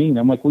 what do you mean?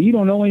 I'm like, well, you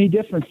don't know any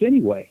difference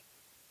anyway.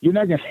 You're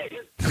not gonna.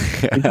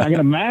 It's not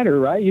gonna matter,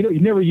 right? You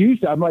never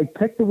used it. I'm like,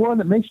 pick the one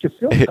that makes you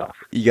feel tough.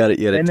 you gotta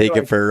take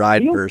it for a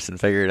ride first and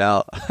figure it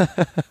out.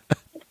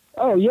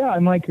 Oh yeah,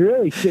 I'm like,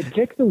 really?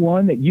 Pick the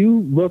one that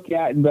you look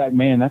at and be like,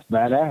 man, that's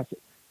badass.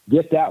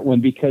 get that one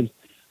because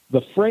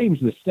the frame's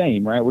the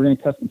same, right? We're going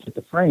to custom fit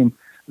the frame.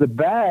 The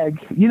bag,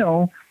 you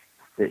know,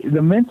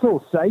 the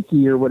mental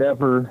psyche or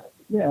whatever,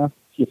 yeah, if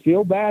you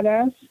feel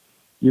badass,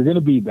 you're going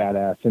to be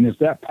badass. And if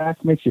that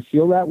pack makes you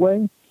feel that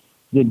way,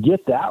 then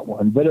get that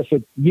one. But if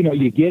it, you know,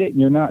 you get it and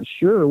you're not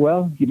sure,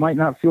 well, you might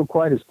not feel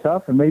quite as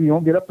tough and maybe you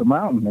won't get up the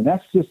mountain. And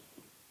that's just,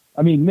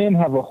 I mean, men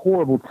have a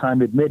horrible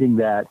time admitting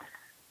that.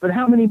 But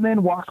how many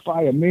men walk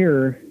by a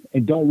mirror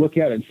and don't look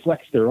at it and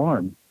flex their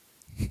arm?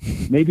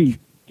 Maybe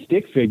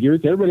stick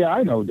figures. Everybody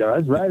I know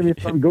does, right? I mean,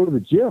 if I go to the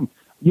gym,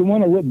 you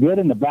want to look good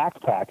in the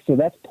backpack. So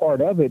that's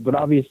part of it. But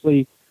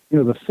obviously, you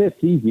know, the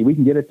fit's easy. We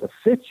can get it to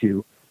fit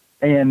you.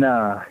 And,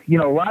 you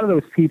know, a lot of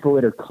those people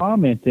that are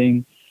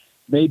commenting,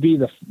 maybe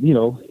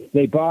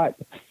they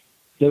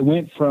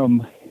went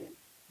from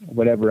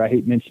whatever, I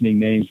hate mentioning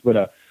names, but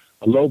a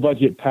low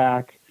budget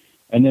pack.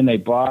 And then they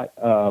bought,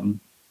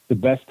 the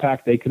best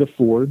pack they could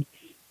afford.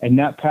 And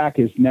that pack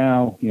is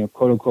now, you know,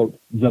 quote unquote,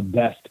 the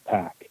best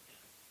pack.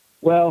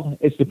 Well,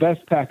 it's the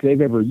best pack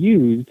they've ever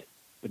used,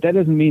 but that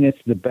doesn't mean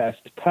it's the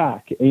best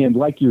pack. And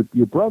like your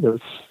brother,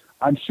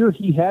 I'm sure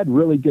he had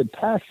really good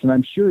packs, and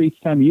I'm sure each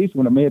time he used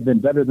one, it may have been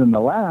better than the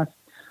last,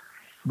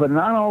 but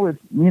not always,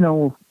 you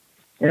know,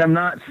 and I'm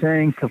not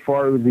saying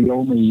Kifaru is the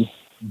only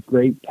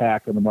great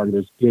pack on the market.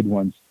 There's good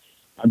ones.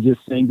 I'm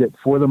just saying that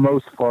for the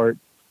most part,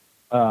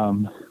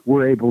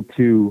 we're able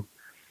to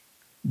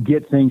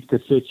get things to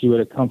fit you at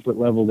a comfort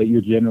level that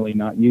you're generally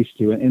not used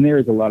to. And there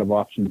is a lot of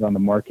options on the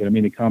market. I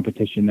mean, the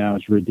competition now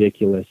is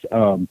ridiculous.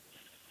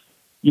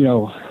 You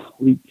know,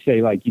 we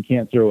say like you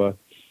can't throw a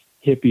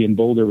hippie in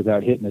Boulder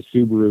without hitting a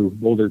Subaru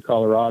Boulder,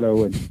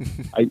 Colorado. And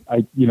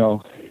I you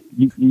know,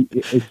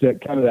 it's that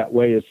kind of that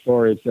way as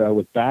far as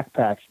with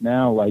backpacks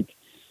now. Like,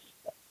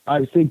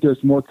 I think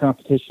there's more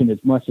competition as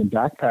much in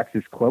backpacks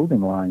as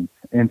clothing lines.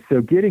 And so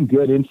getting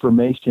good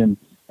information,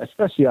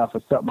 especially off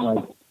of something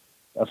like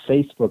a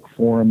Facebook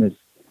forum, is,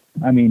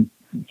 I mean,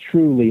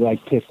 truly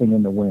like pissing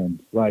in the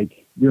wind.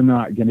 Like, you're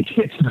not going to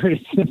get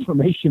great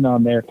information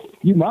on there.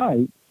 You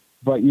might,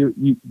 but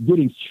you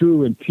getting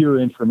true and pure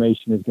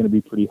information is going to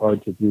be pretty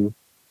hard to do.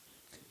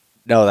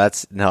 No,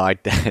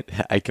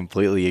 I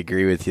completely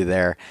agree with you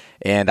there.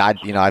 And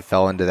I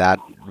fell into that.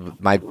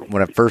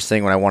 First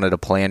thing when I wanted to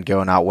plan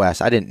going out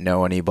west, I didn't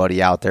know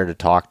anybody out there to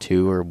talk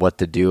to or what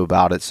to do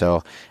about it.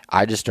 So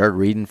I just started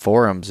reading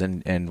forums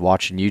and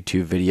watching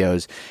YouTube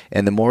videos.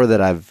 And the more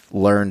that I've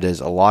learned is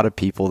a lot of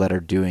people that are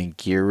doing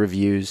gear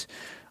reviews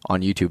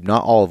on YouTube,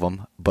 not all of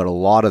them, but a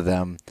lot of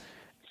them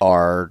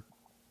are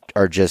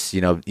just, you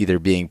know, either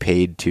being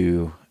paid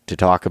to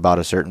talk about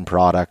a certain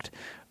product,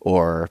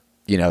 or,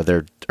 you know,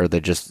 they're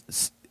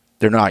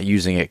not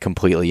using it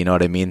completely. You know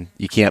what I mean?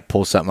 You can't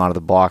pull something out of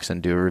the box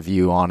and do a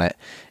review on it,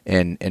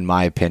 in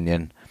my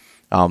opinion,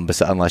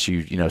 unless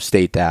you know,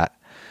 state that.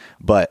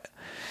 But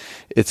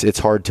it's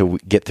hard to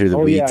get through the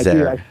weeds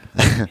there.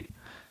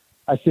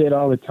 I say it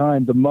all the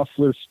time. The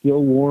muffler's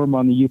still warm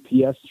on the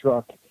UPS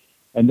truck,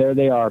 and there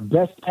they are.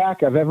 Best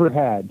pack I've ever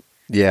had.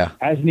 Yeah.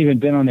 Hasn't even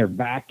been on their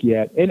back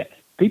yet. And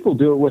people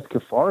do it with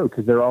Kifaru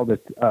because they're all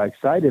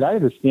excited. I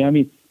understand. I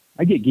mean,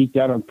 I get geeked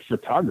out on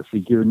photography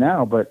gear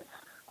now, but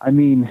I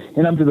mean,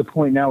 and I'm to the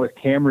point now with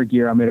camera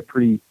gear, I'm at a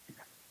pretty,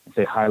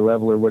 say, high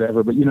level or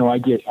whatever, but, you know, I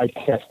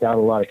test out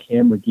a lot of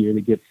camera gear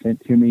that gets sent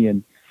to me.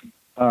 And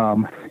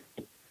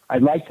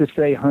I'd like to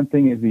say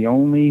hunting is the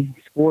only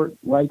sport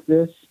like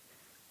this.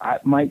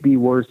 It might be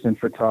worse than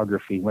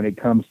photography when it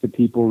comes to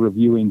people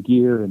reviewing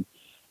gear, and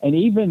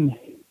even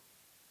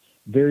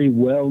very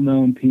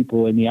well-known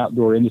people in the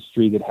outdoor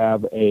industry that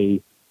have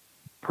a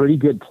pretty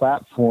good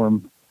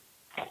platform.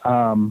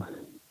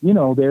 You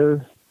know,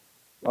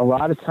 a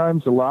lot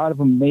of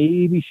them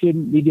maybe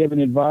shouldn't be giving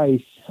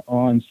advice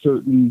on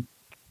certain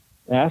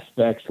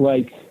aspects.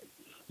 Like,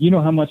 you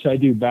know how much I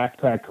do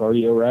backpack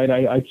cardio, right?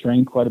 I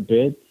train quite a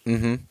bit.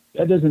 Mm-hmm.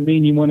 That doesn't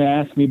mean you want to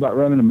ask me about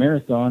running a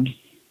marathon.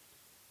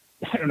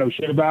 I don't know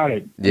shit about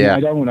it. Yeah.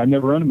 I've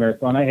never run a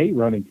marathon. I hate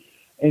running.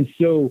 And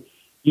so,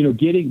 you know,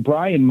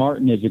 Brian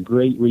Martin is a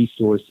great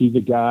resource. He's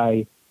a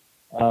guy,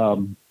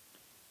 how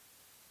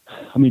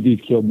many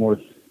dudes killed more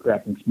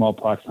grappling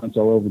smallpox hunts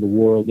all over the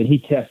world, and he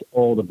tests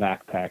all the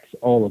backpacks,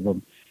 all of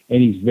them.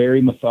 And he's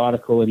very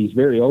methodical and he's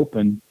very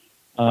open.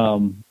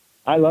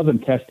 I love him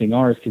testing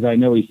ours because I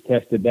know he's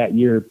tested that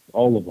year,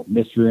 all of them,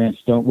 Mr.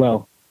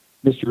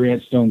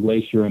 Antstone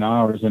Glacier and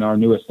ours and our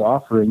newest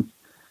offerings.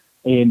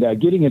 And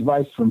getting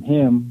advice from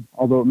him,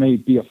 although it may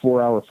be a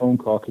 4-hour phone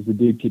call because the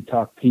dude could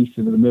talk peace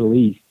into the Middle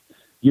East,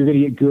 you're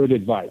going to get good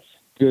advice,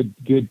 good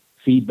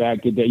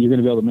feedback, that you're going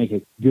to be able to make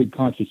a good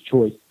conscious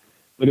choice.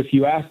 But if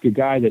you ask a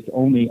guy that's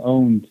only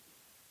owned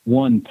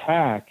one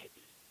pack,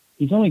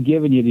 he's only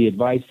giving you the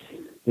advice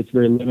that's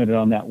very limited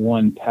on that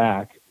one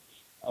pack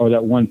or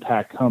that one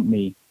pack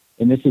company.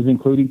 And this is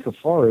including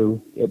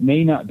Kifaru. It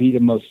may not be the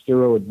most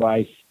thorough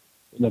advice,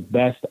 the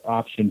best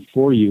option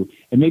for you.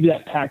 And maybe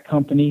that pack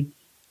company,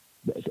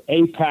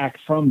 a pack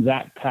from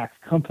that pack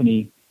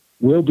company,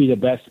 will be the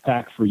best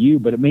pack for you,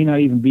 but it may not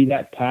even be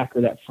that pack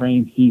or that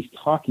frame he's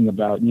talking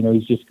about. You know,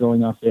 he's just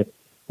going off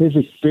his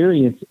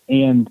experience.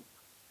 And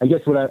I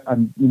guess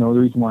I'm, the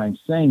reason why I'm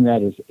saying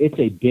that is it's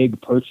a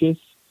big purchase,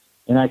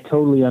 and I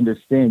totally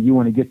understand you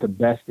want to get the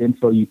best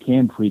info you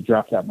can before you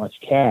drop that much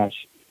cash.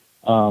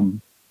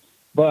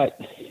 But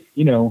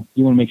you want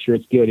to make sure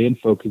it's good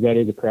info because that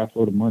is a crap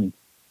load of money.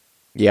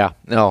 Yeah,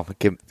 no,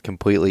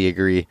 completely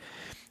agree.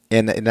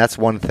 And that's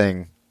one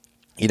thing,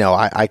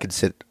 I could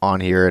sit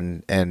on here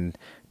and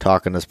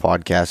talk on this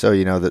podcast.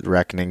 Oh, that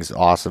Reckoning's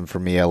awesome for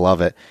me. I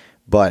love it.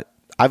 But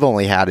I've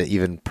only had it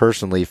even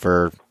personally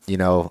for,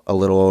 a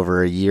little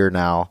over a year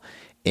now.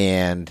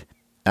 And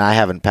I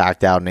haven't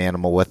packed out an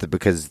animal with it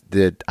because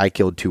I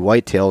killed 2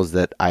 whitetails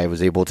that I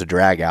was able to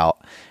drag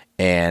out.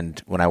 And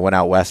when I went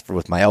out west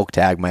with my elk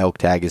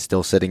tag is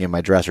still sitting in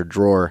my dresser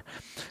drawer.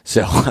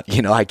 So,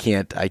 I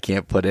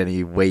can't put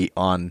any weight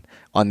on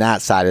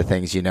that side of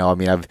things.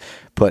 I've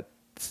put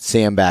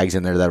sandbags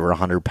in there that were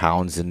 100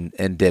 pounds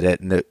and did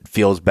it, and it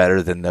feels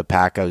better than the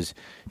pack I was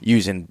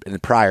using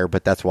prior.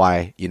 But that's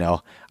why,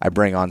 I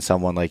bring on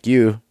someone like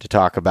you to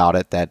talk about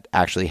it that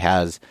actually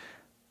has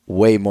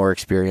way more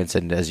experience.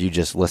 And as you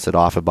just listed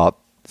off about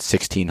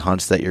 16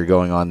 hunts that you're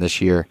going on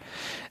this year,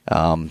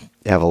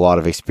 have a lot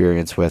of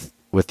experience with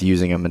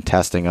using them and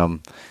testing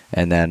them,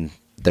 and then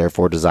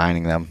therefore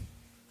designing them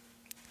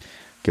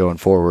going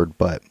forward.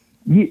 But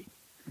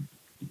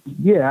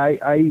yeah,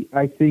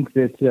 I think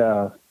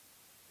that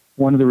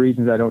one of the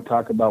reasons I don't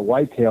talk about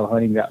whitetail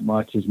hunting that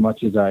much as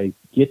I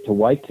get to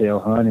whitetail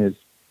hunt is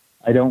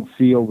I don't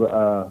feel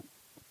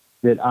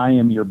that I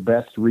am your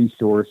best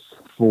resource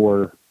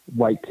for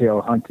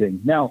whitetail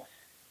hunting. Now,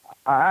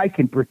 I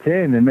can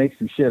pretend and make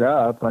some shit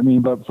up. But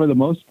for the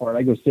most part,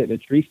 I go sit in a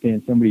tree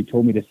stand somebody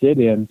told me to sit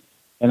in,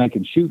 and I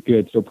can shoot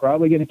good. So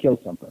probably going to kill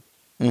something.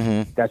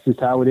 Mm-hmm. That's just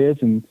how it is.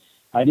 And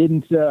I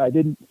didn't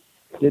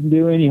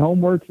do any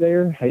homework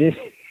there. I didn't.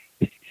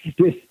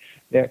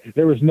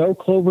 There was no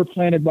clover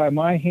planted by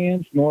my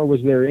hands, nor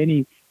was there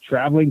any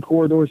traveling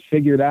corridors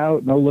figured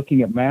out. No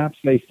looking at maps.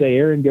 They say,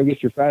 Aaron, go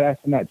get your fat ass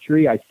in that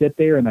tree. I sit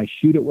there and I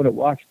shoot it when it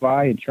walks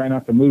by and try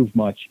not to move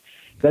much.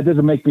 That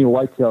doesn't make me a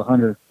whitetail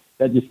hunter.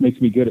 That just makes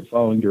me good at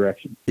following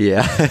directions.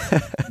 Yeah.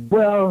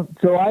 Well,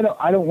 so I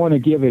don't want to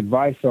give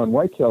advice on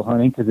whitetail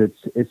hunting because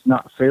it's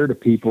not fair to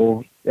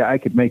people. Yeah, I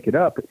could make it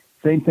up.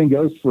 Same thing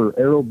goes for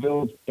arrow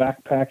builds,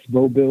 backpacks,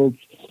 bow builds.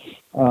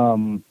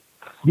 And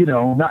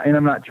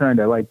I'm not trying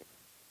to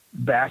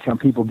bash on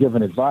people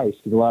giving advice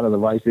because a lot of the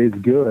advice is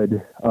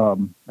good.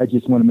 I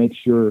just want to make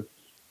sure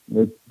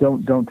that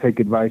don't take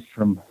advice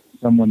from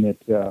someone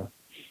that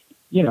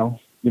you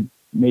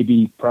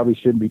maybe probably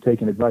shouldn't be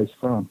taking advice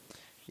from.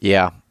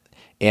 Yeah.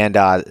 And,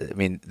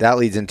 that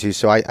leads into,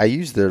 so I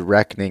used the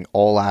Reckoning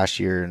all last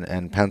year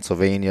in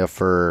Pennsylvania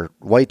for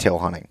whitetail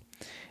hunting.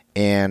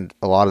 And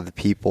a lot of the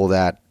people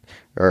that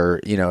are,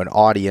 an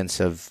audience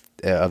of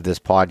this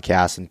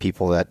podcast and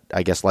people that,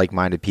 I guess,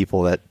 like-minded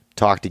people that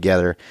talk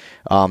together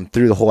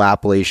through the whole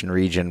Appalachian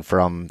region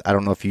from, I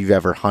don't know if you've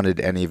ever hunted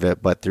any of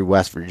it, but through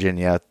West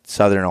Virginia,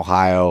 Southern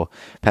Ohio,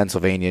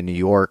 Pennsylvania, New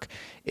York,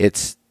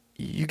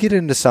 you get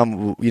into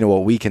some,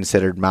 what we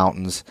considered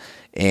mountains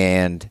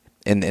and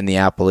in the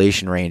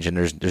Appalachian range, and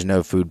there's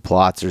no food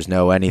plots, there's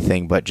no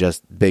anything but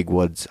just big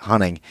woods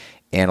hunting.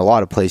 And a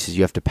lot of places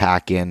you have to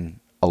pack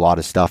in a lot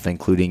of stuff,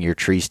 including your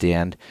tree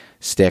stand,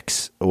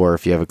 sticks, or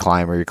if you have a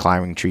climber, your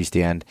climbing tree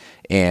stand,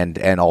 and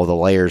all the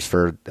layers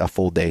for a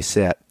full day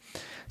sit.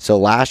 So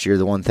last year,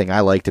 the one thing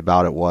I liked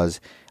about it was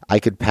I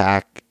could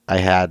pack. I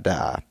had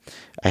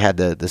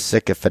the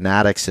Sitka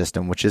Fanatic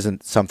system, which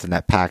isn't something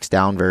that packs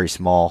down very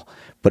small,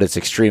 but it's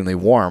extremely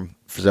warm.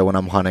 So when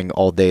I'm hunting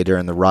all day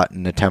during the rut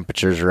and the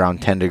temperature's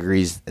around 10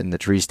 degrees in the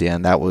tree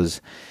stand, that was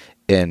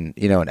an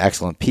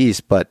excellent piece.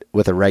 But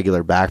with a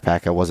regular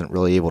backpack, I wasn't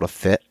really able to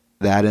fit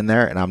that in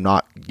there. And I'm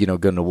not,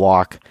 going to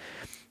walk,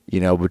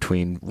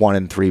 between 1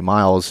 and 3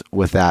 miles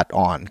with that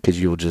on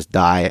because you'll just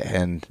die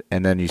and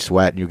then you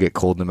sweat and you get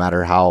cold no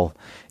matter how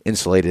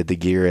insulated the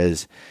gear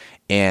is.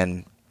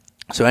 And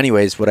so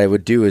anyways, what I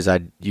would do is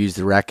I'd use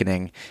the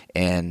Reckoning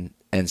and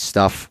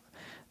stuff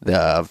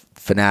the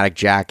Fanatic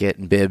jacket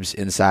and bibs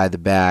inside the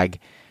bag,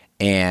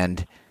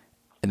 and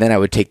then I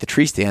would take the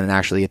tree stand and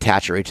actually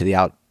attach it right to the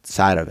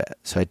outside of it.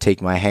 So I'd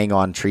take my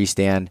hang-on tree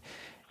stand,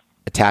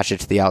 attach it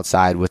to the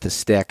outside with the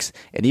sticks,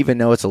 and even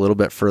though it's a little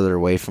bit further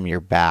away from your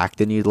back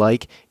than you'd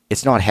like,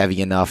 it's not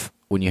heavy enough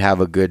when you have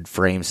a good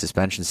frame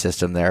suspension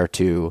system there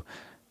to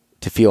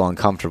feel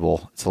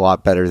uncomfortable. It's a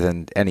lot better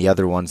than any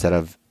other ones that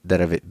have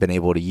been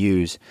able to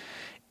use.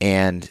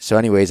 And so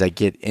anyways, I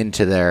get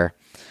into there.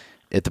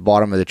 At the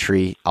bottom of the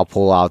tree, I'll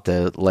pull out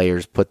the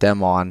layers, put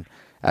them on.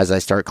 As I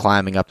start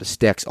climbing up the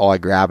sticks, all I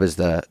grab is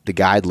the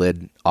guide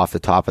lid off the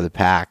top of the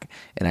pack,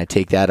 and I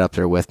take that up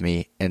there with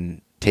me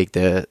and take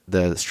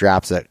the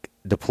straps that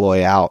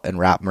deploy out and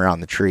wrap them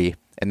around the tree.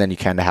 And then you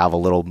kind of have a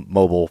little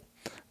mobile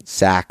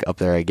sack up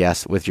there, I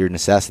guess, with your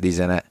necessities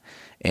in it,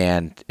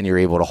 and you're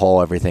able to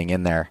haul everything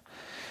in there.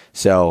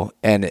 So,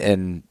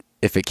 and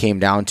if it came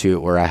down to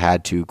it where I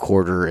had to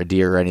quarter a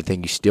deer or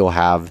anything, you still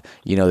have,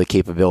 the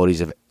capabilities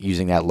of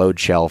using that load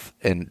shelf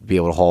and be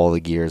able to haul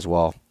the gear as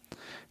well.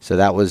 So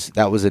that was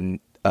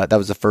that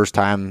was the first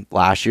time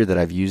last year that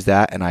I've used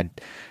that, and I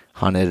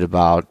hunted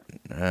about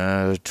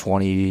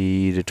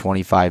 20 to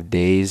 25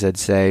 days, I'd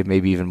say,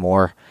 maybe even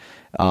more,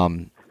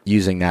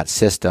 using that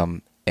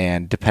system.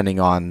 And depending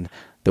on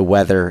the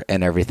weather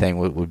and everything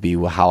would be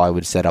how I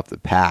would set up the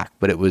pack.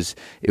 But it was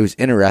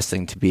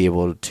interesting to be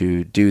able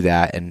to do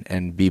that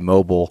and be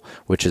mobile,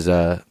 which is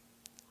a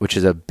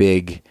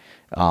big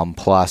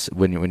plus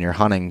when you're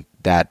hunting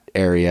that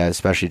area,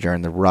 especially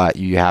during the rut.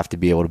 You have to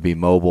be able to be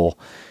mobile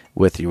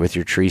with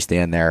your tree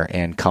stand there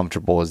and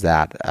comfortable as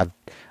that.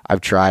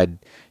 I've tried,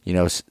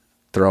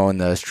 throwing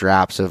the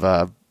straps of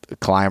a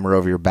climber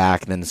over your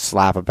back and then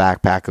slap a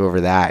backpack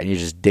over that, and it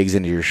just digs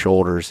into your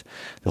shoulders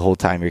the whole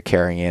time you're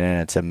carrying it,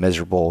 and it's a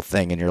miserable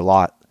thing, and you're a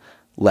lot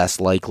less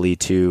likely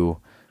to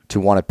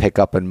want to pick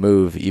up and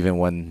move even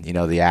when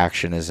the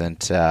action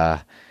isn't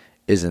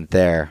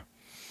there.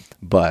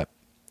 But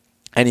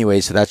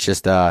anyway, so that's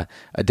just a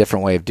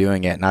different way of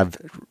doing it. And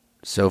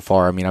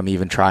I'm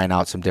even trying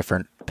out some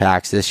different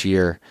packs this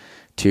year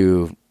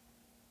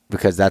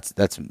because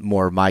that's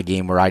more my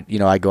game, where I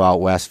go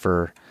out west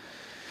for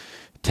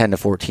 10 to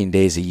 14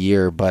 days a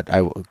year, but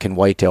I can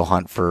whitetail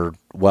hunt for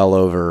well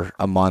over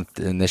a month.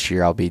 And this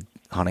year I'll be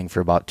hunting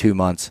for about 2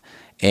 months.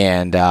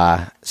 And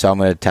so I'm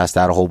going to test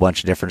out a whole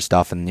bunch of different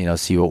stuff and,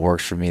 see what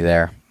works for me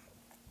there.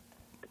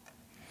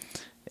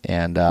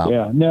 And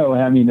and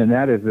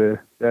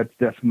that's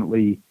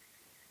definitely,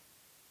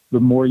 the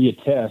more you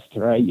test,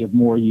 right, the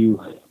more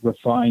you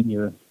refine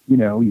your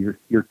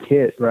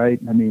kit, right?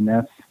 I mean,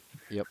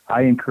 Yep.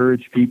 I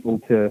encourage people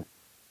to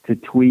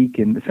tweak,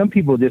 and some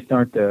people just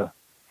aren't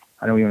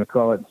I don't even want to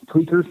call it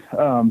tweakers.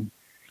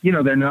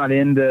 They're not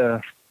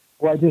into,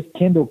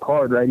 Kendall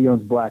Card, right? He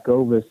owns Black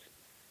Ovis.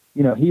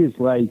 He is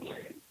like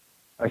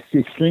an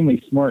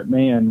extremely smart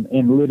man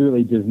and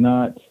literally does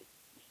not,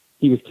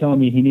 he was telling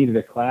me he needed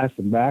a class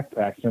in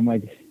backpacks. I'm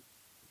like,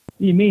 what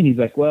do you mean? He's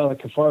like, well, the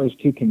Kifaru is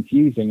too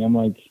confusing. I'm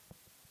like,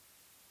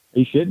 are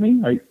you shitting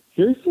me? Are you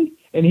seriously?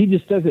 And he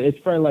just does it. It's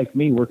probably like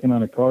me working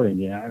on a car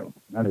engine. I don't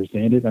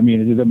understand it. I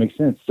mean, it doesn't make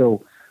sense.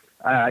 So,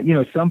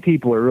 some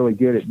people are really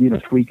good at,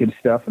 tweaking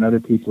stuff, and other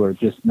people are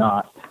just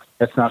not.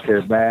 That's not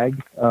their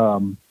bag.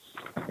 But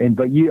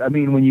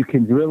when you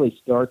can really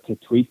start to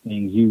tweak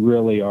things, you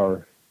really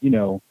are,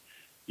 you're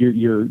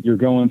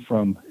going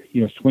from,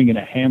 swinging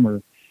a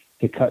hammer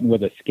to cutting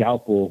with a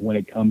scalpel when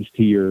it comes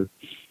to your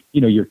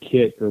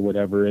kit or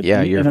whatever.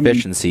 Your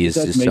efficiency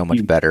is so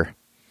much better,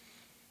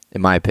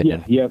 in my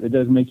opinion. Yeah, it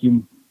does make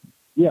you,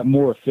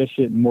 more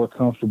efficient and more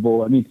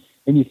comfortable. I mean,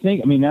 and you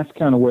think, that's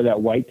kind of where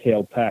that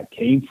whitetail pack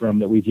came from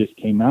that we just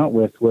came out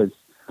with, was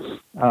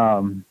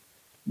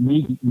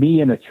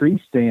me in a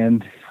tree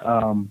stand.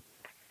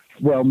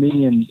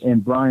 Me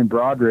and Brian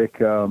Broderick,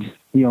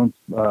 he owns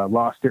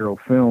Lost Arrow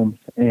Films,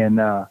 and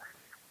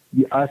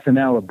us in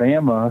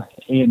Alabama.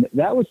 And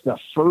that was the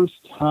first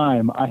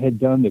time I had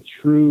done the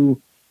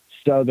true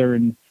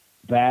Southern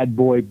bad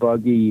boy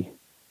buggy.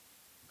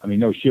 I mean,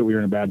 no shit, we were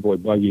in a bad boy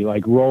buggy,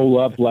 like roll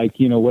up, like,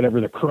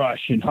 whatever, the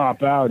Crush, and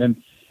hop out.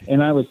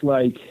 And I was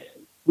like,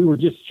 we were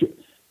just,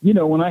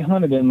 when I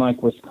hunted in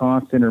like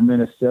Wisconsin or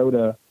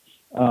Minnesota,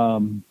 I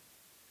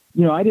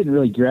didn't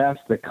really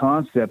grasp the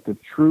concept of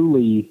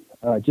truly,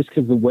 just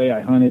because the way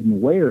I hunted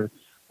and where,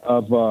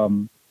 of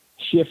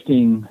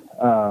shifting,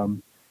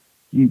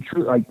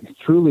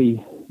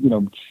 truly,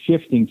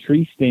 shifting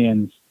tree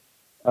stands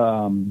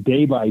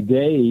day by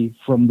day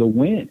from the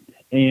wind,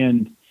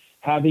 and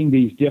having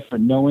these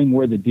different, knowing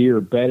where the deer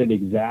are bedded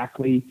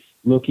exactly,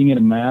 looking at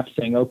a map,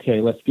 saying, okay,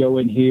 let's go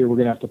in here. We're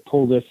going to have to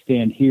pull this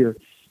stand here.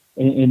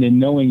 And then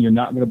knowing you're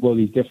not going to blow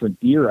these different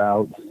deer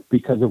out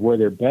because of where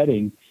they're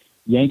bedding,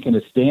 yanking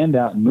a stand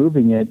out and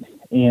moving it.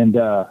 And,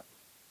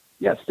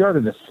 it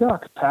started to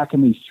suck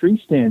packing these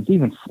tree stands,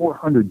 even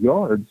 400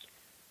 yards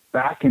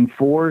back and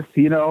forth,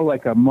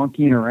 like a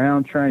monkeying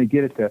around trying to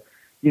get it to,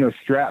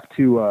 strap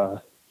to,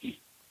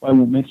 I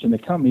won't mention the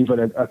company, but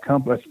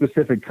a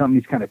specific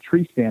company's kind of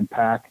tree stand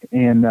pack.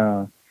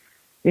 And,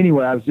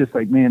 anyway, I was just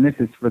like, man, this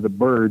is for the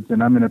birds,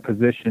 and I'm in a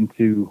position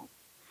to,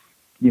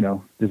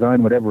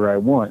 design whatever I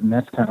want. And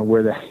that's kind of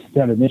where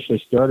that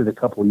initially started a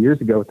couple of years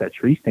ago with that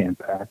tree stand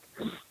pack,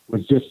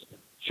 was just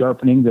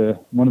sharpening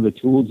one of the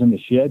tools in the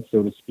shed,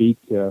 so to speak,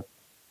 to,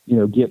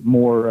 get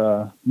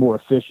more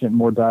efficient,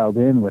 more dialed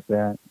in with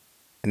that.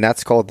 And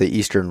that's called the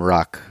Eastern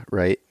Ruck,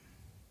 right?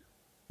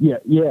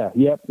 Yep,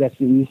 that's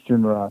the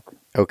Eastern Ruck.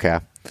 Okay.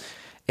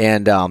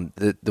 And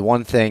the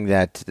one thing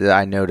that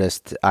I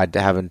noticed, I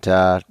haven't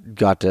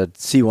got to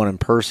see one in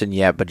person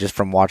yet, but just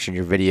from watching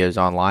your videos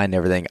online and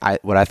everything,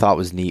 what I thought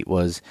was neat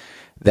was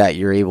that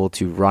you're able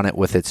to run it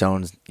with its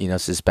own,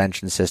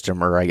 suspension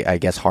system, or I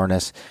guess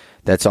harness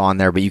that's on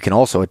there, but you can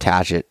also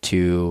attach it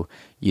to,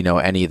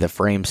 any of the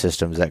frame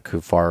systems that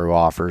Kifaru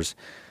offers.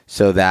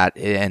 So that,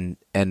 and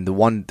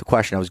the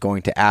question I was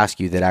going to ask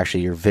you that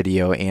actually your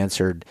video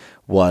answered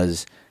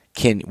was,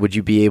 would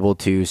you be able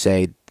to,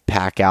 say,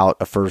 pack out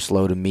a first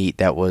load of meat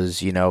that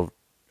was,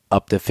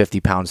 up to 50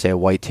 pounds, say a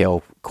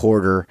whitetail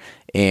quarter,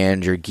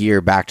 and your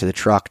gear back to the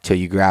truck till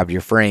you grabbed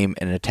your frame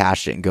and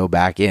attached it and go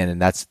back in.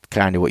 And that's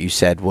kind of what you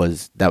said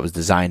was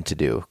designed to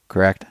do,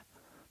 correct?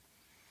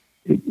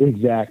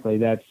 Exactly.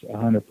 That's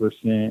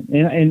 100%.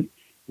 And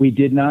we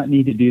did not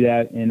need to do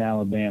that in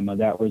Alabama.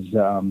 That was,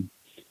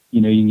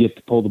 you can get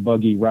to pull the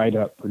buggy right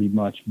up pretty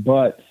much.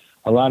 But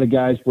a lot of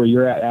guys where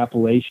you're at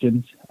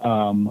Appalachians, a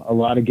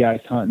lot of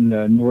guys hunting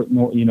the north,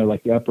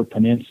 like the Upper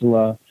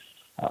Peninsula,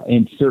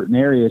 in certain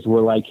areas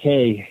were like,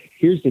 hey,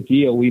 here's the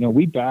deal.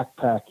 We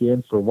backpack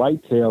in for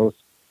whitetails,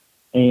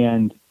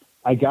 and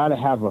I got to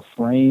have a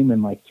frame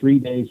and like 3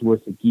 days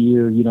worth of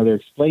gear. They're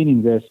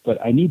explaining this,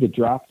 but I need to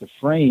drop the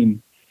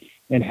frame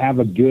and have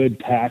a good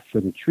pack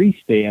for the tree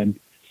stand.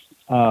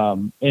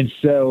 And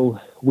so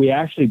we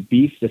actually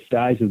beefed the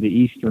size of the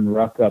Eastern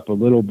Ruck up a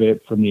little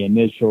bit from the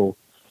initial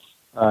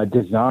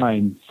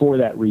design for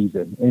that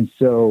reason. And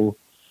so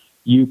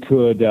you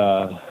could,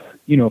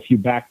 if you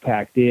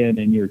backpacked in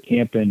and you're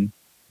camping,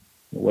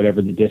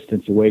 whatever the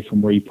distance away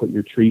from where you put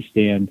your tree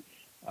stand,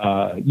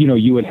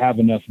 you would have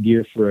enough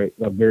gear for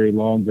a very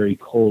long, very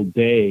cold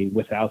day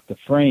without the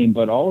frame.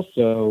 But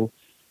also,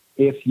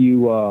 if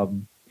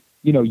you,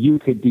 you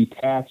could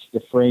detach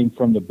the frame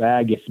from the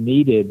bag if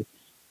needed.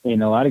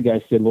 And a lot of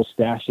guys said, we'll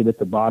stash it at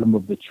the bottom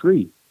of the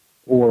tree,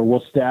 or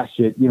we'll stash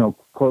it,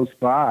 close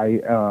by,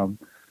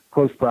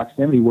 close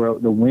proximity where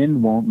the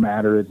wind won't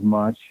matter as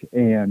much.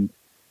 And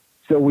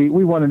so we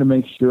wanted to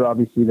make sure,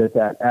 obviously,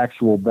 that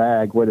actual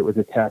bag, whether it was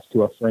attached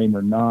to a frame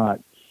or not,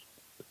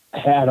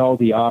 had all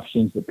the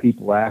options that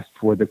people asked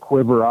for. The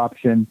quiver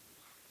option,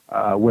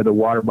 where the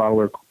water bottle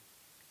or,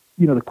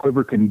 the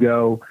quiver can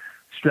go,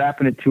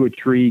 strapping it to a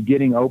tree,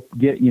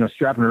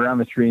 strapping it around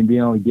the tree and being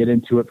able to get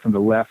into it from the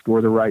left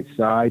or the right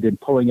side, and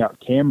pulling out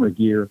camera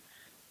gear.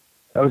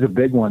 That was a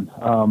big one.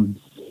 I'm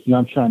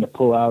trying to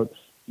pull out,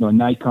 a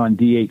Nikon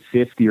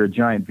D850 or a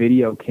giant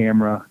video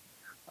camera,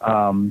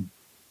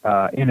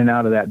 in and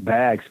out of that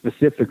bag,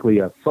 specifically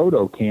a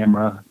photo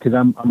camera, because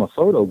I'm a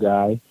photo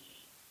guy,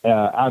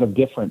 out of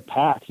different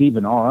packs,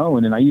 even our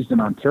own. And I used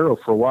an Antero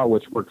for a while,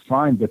 which worked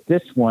fine. But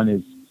this one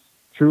is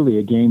truly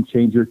a game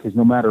changer, because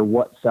no matter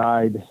what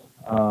side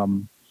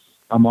I'm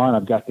on,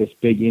 I've got this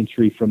big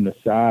entry from the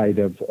side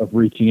of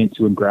reaching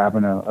into and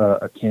grabbing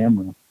a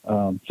camera.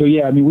 So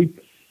yeah, I mean,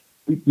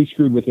 we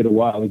screwed with it a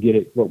while to get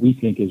it what we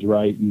think is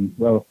right. And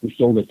well, we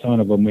sold a ton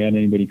of them. We hadn't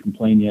anybody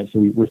complain yet, so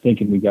we're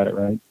thinking we got it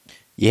right.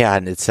 Yeah,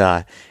 and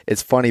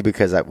it's funny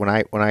because when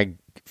I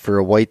for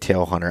a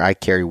whitetail hunter, I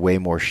carry way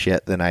more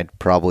shit than I'd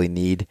probably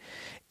need.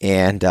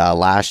 And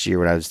last year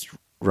when I was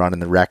running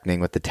the Reckoning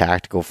with the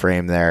tactical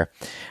frame there,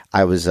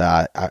 I was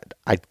I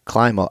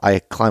climb up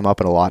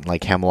in a lot in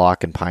like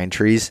hemlock and pine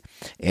trees,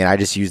 and I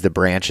just use the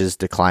branches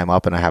to climb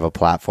up, and I have a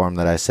platform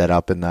that I set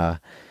up in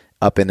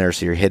there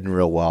so you're hidden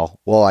real well.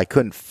 Well, I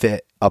couldn't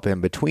fit up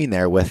in between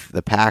there with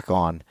the pack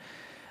on.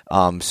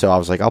 So I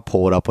was like, I'll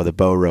pull it up with a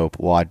bow rope.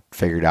 Well, I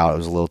figured out it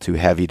was a little too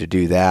heavy to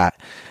do that.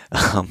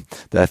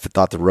 I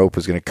thought the rope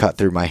was going to cut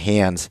through my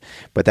hands,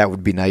 but that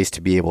would be nice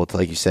to be able to,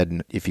 like you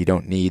said, if you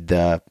don't need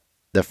the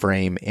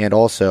frame. And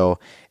also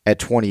at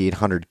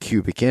 2,800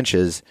 cubic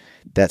inches,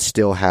 that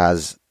still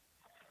has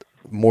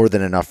more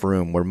than enough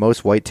room, where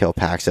most whitetail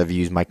packs I've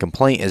used, my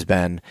complaint has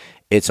been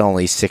it's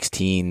only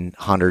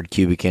 1,600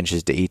 cubic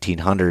inches to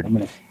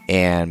 1,800,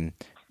 and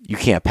you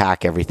can't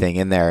pack everything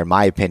in there, in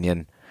my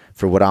opinion,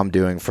 for what I'm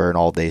doing for an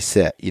all-day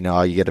sit. You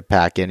get to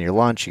pack in your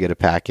lunch, you got to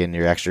pack in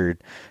your extra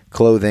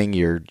clothing,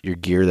 your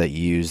gear that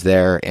you use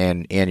there,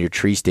 and your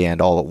tree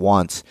stand all at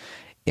once,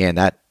 and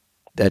that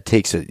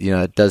takes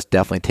it does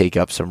definitely take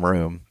up some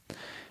room.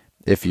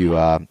 If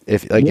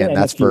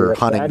that's for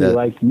hunting.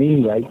 Like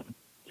me,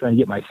 trying to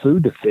get my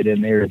food to fit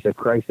in there is a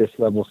crisis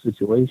level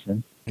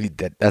situation.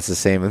 That's the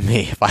same with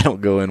me. If I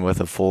don't go in with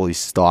a fully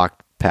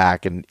stocked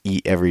pack and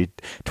eat every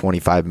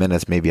 25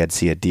 minutes, maybe I'd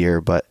see a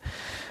deer. But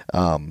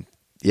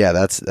yeah,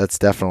 that's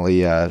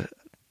definitely a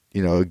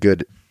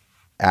good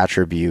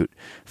attribute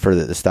for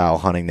the style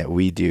of hunting that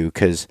we do,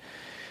 because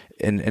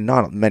and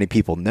not many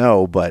people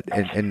know, but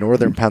in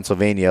northern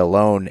Pennsylvania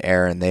alone,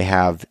 Aaron, they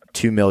have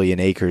 2 million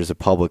acres of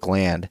public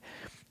land.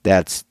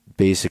 That's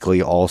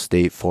basically all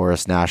state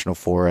forests, national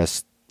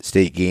forests,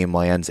 state game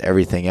lands,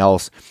 everything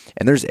else.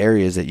 And there's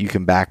areas that you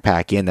can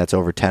backpack in that's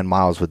over 10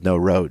 miles with no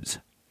roads.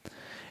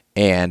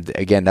 And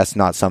again, that's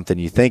not something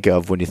you think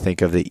of when you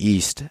think of the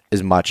East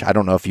as much. I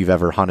don't know if you've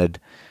ever hunted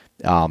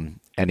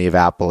any of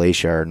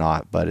Appalachia or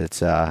not, but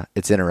it's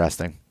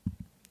interesting.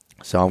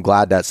 So I'm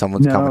glad that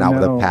someone's coming out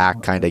with a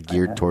pack kind of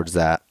geared towards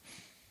that.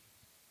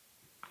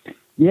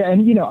 Yeah,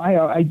 and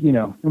I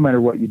no matter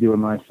what you do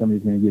in life,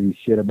 somebody's going to give you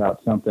shit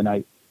about something.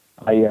 I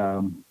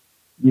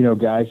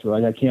guys are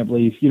like, I can't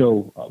believe,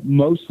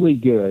 mostly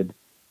good,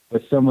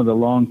 but some of the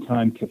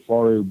longtime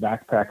Kifaru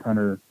backpack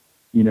hunter,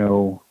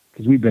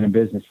 because we've been in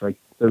business for like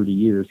 30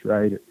 years,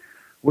 right?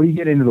 What do you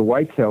get into the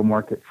whitetail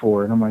market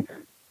for? And I'm like,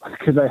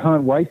 because I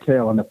hunt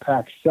whitetail and the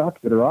packs suck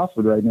that are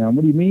offered right now.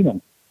 What do you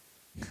mean?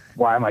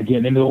 Why am I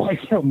getting into the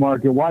whitetail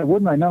market? Why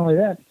wouldn't I? Not only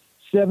that,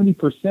 70%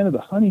 of the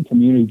hunting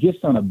community,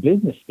 just on a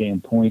business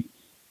standpoint,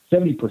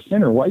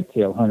 70% are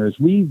whitetail hunters.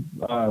 We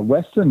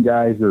Western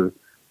guys are,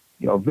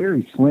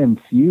 very slim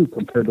few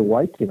compared to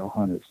whitetail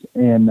hunters.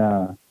 And,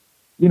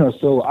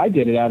 so I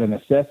did it out of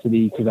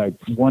necessity because I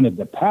wanted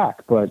the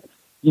pack. But,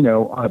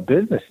 on a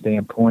business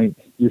standpoint,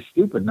 you're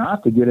stupid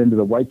not to get into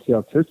the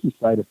whitetail turkey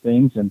side of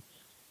things. And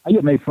I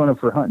get made fun of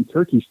for hunting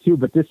turkeys too,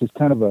 but this is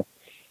kind of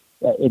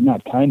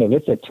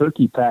it's a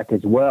turkey pack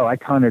as well. I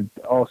hunted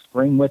all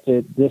spring with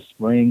it this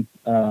spring,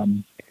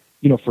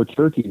 for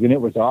turkeys. And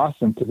it was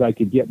awesome because I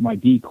could get my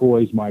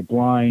decoys, my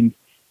blind,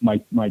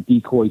 my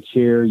decoy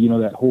chair,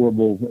 that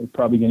horrible,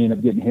 probably going to end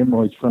up getting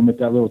hemorrhoids from it,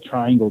 that little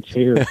triangle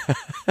chair.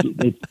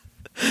 It's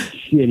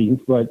shitty,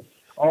 but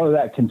all of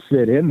that can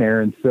fit in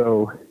there. And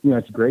so,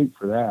 it's great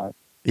for that.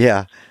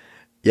 Yeah.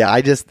 Yeah.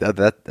 I just,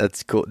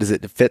 that's cool.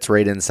 It fits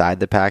right inside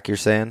the pack, you're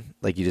saying?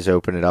 Like you just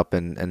open it up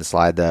and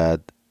slide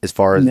as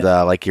far as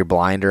your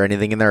blind or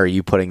anything in there, or are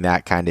you putting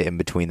that kind of in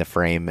between the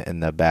frame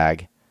and the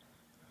bag?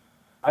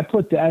 I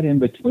put that in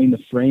between the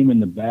frame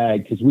and the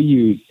bag because we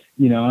use,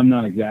 I'm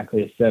not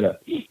exactly a set of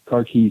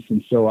car keys.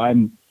 And so I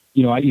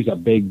use a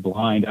big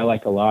blind. I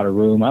like a lot of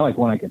room. I like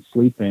one I can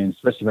sleep in,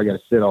 especially if I got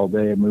to sit all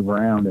day and move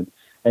around.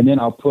 And then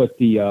I'll put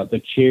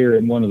the chair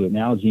in one of the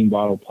Nalgene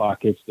bottle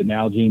pockets, the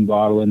Nalgene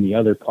bottle in the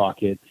other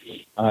pocket.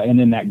 And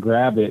then that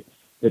grab it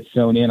that's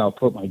sewn in, I'll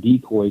put my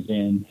decoys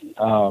in,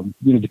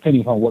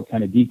 depending upon what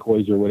kind of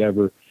decoys or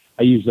whatever.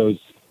 I use those.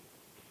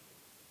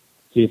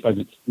 See, if I was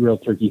a real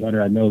turkey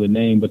hunter, I know the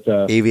name, but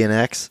the Avian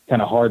X kind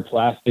of hard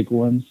plastic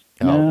ones.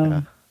 Oh, no,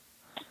 yeah.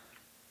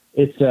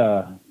 It's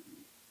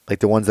like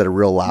the ones that are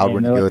real loud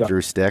when you go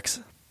through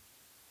sticks.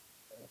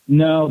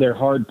 No, they're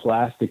hard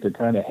plastic. They're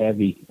kind of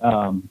heavy.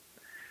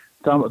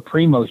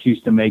 Primos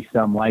used to make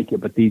some like it,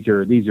 but these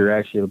are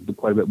actually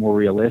quite a bit more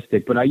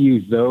realistic. But I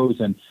use those,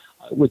 and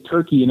with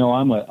turkey,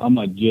 I'm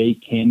a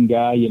Jake hen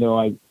guy.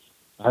 I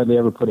hardly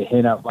ever put a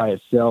hen out by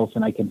itself,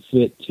 and I can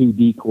fit 2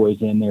 decoys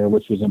in there,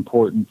 which was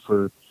important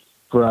for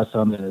us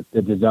on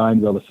the design,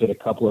 to be able to fit a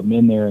couple of them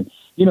in there. And,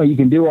 you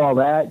can do all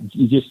that.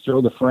 You just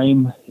throw the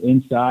frame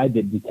inside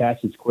that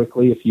detaches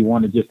quickly if you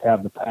want to just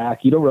have the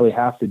pack. You don't really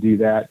have to do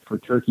that for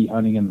turkey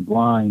hunting in the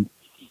blind.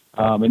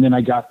 And then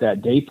I got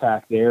that day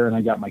pack there, and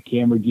I got my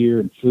camera gear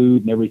and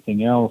food and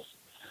everything else.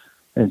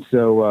 And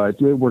so it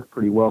worked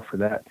pretty well for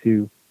that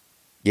too.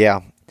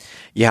 Yeah.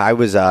 Yeah, I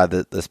was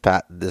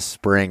this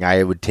spring.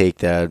 I would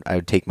take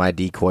my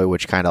decoy,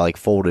 which kind of like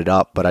folded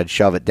up, but I'd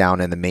shove it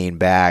down in the main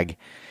bag,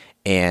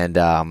 and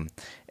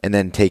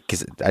then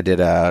because I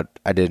did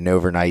an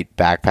overnight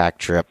backpack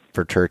trip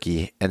for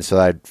turkey, and so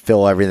I'd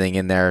fill everything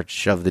in there,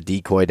 shove the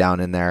decoy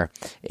down in there.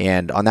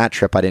 And on that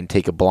trip, I didn't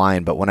take a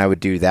blind, but when I would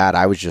do that,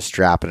 I was just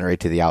strapping it right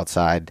to the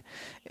outside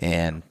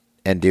and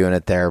doing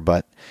it there,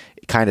 but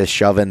kind of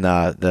shoving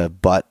the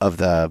butt of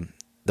the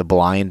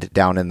blind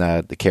down in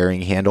the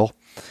carrying handle,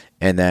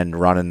 and then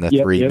running the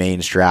three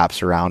main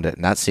straps around it.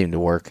 And that seemed to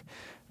work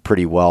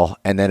pretty well.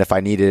 And then if I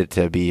needed it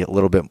to be a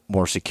little bit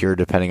more secure,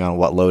 depending on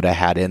what load I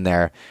had in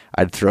there,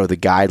 I'd throw the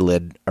guide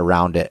lid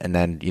around it and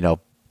then,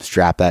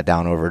 strap that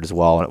down over it as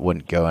well, and it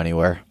wouldn't go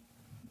anywhere.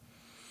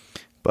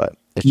 But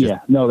it's just,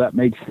 no, that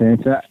makes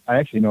sense. I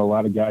actually know a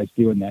lot of guys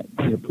doing that.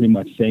 Pretty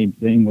much same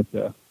thing with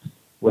the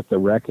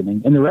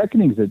Reckoning. And the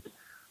Reckoning's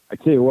I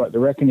tell you what, the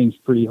Reckoning's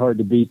pretty hard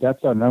to beat.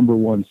 That's our number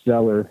one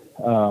seller,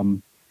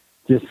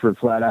 just for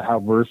flat out how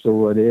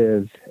versatile it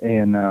is.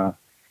 And,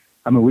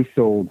 we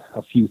sold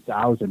a few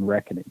thousand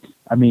Reckonings.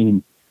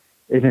 And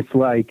it's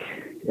like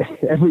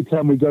every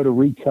time we go to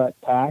recut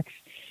packs,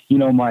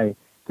 because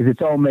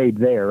it's all made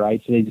there,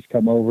 right? So they just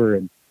come over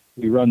and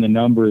we run the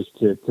numbers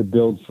to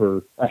build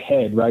for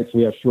ahead, right? So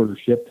we have shorter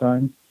ship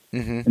times.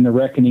 Mm-hmm. And the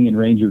Reckoning and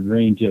Ranger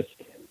Green just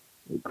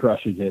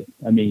crushes it.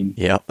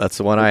 Yeah, that's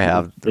the one I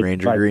have, the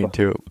Ranger Green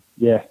too.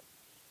 Yeah.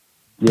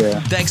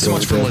 Yeah. Thanks so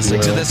much for listening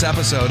to this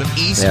episode of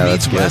East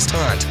Meets West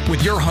Hunt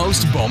with your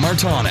host, Bo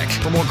Martonic.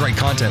 For more great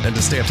content and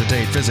to stay up to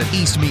date, visit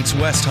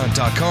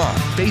eastmeetswesthunt.com,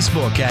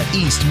 Facebook at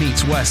East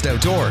Meets West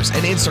Outdoors,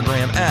 and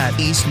Instagram at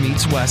East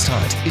Meets West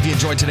Hunt. If you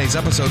enjoyed today's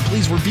episode,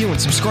 please review and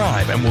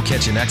subscribe, and we'll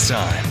catch you next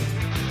time.